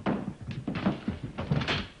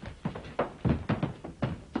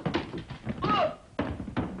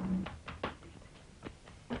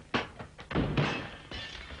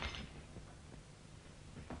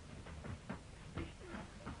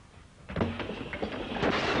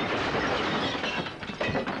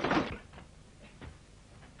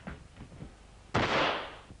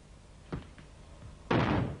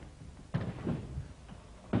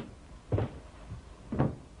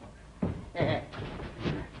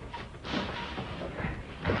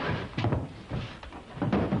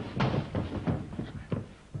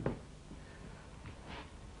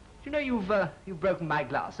 You know you've broken my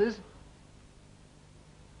glasses.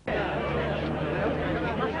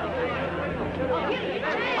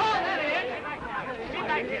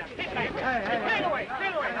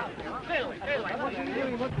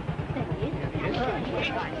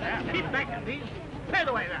 Keep back, please. Clear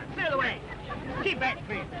the way there. Clear the way. Keep back,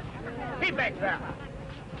 please. Keep back there.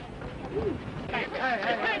 Clear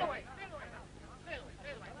the way.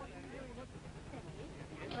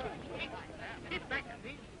 Keep back,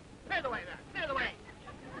 please. Clear the way there. Clear the way.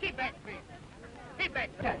 Keep back, please. Keep back.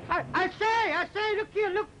 I say, look here,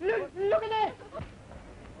 look at that.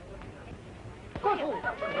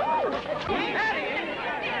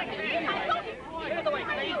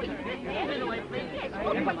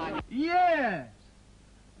 Yes.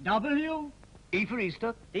 W. E for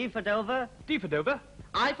Easter. D for Dover. D for Dover.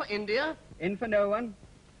 I for India. N for no one.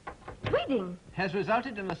 Reading. Has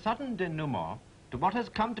resulted in a sudden denouement to what has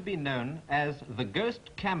come to be known as the ghost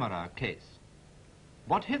camera case.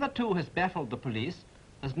 What hitherto has baffled the police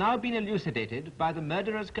has now been elucidated by the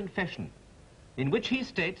murderer's confession, in which he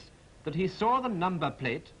states that he saw the number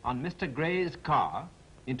plate on Mr. Gray's car,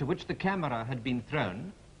 into which the camera had been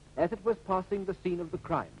thrown, as it was passing the scene of the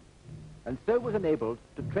crime, and so was enabled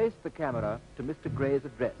to trace the camera to Mr. Gray's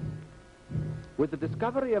address. With the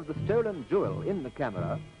discovery of the stolen jewel in the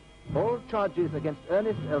camera, all charges against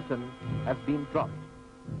Ernest Elton have been dropped.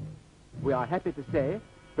 We are happy to say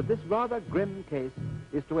that this rather grim case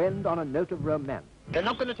is to end on a note of romance. They're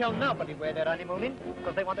not going to tell nobody where they're honeymooning,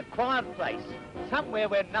 because they want a quiet place, somewhere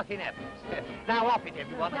where nothing happens. Now off it,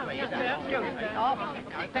 everyone. Excuse me. Off.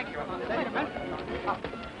 Thank you.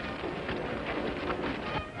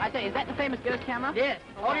 I say, is that the famous ghost camera? Yes.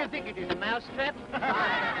 What do you think it is, a mousetrap?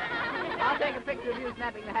 I'll take a picture of you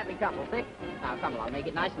snapping the happy couple, see? Now, come along, make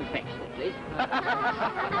it nice and fixable, please.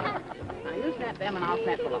 Now, you snap them and I'll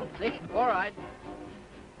snap along, see? All right.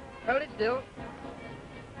 Hold it still.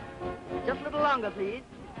 Just a little longer, please.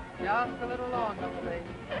 Just a little longer, please.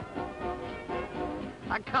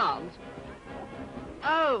 I can't.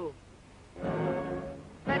 Oh!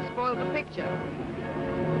 That spoiled the picture.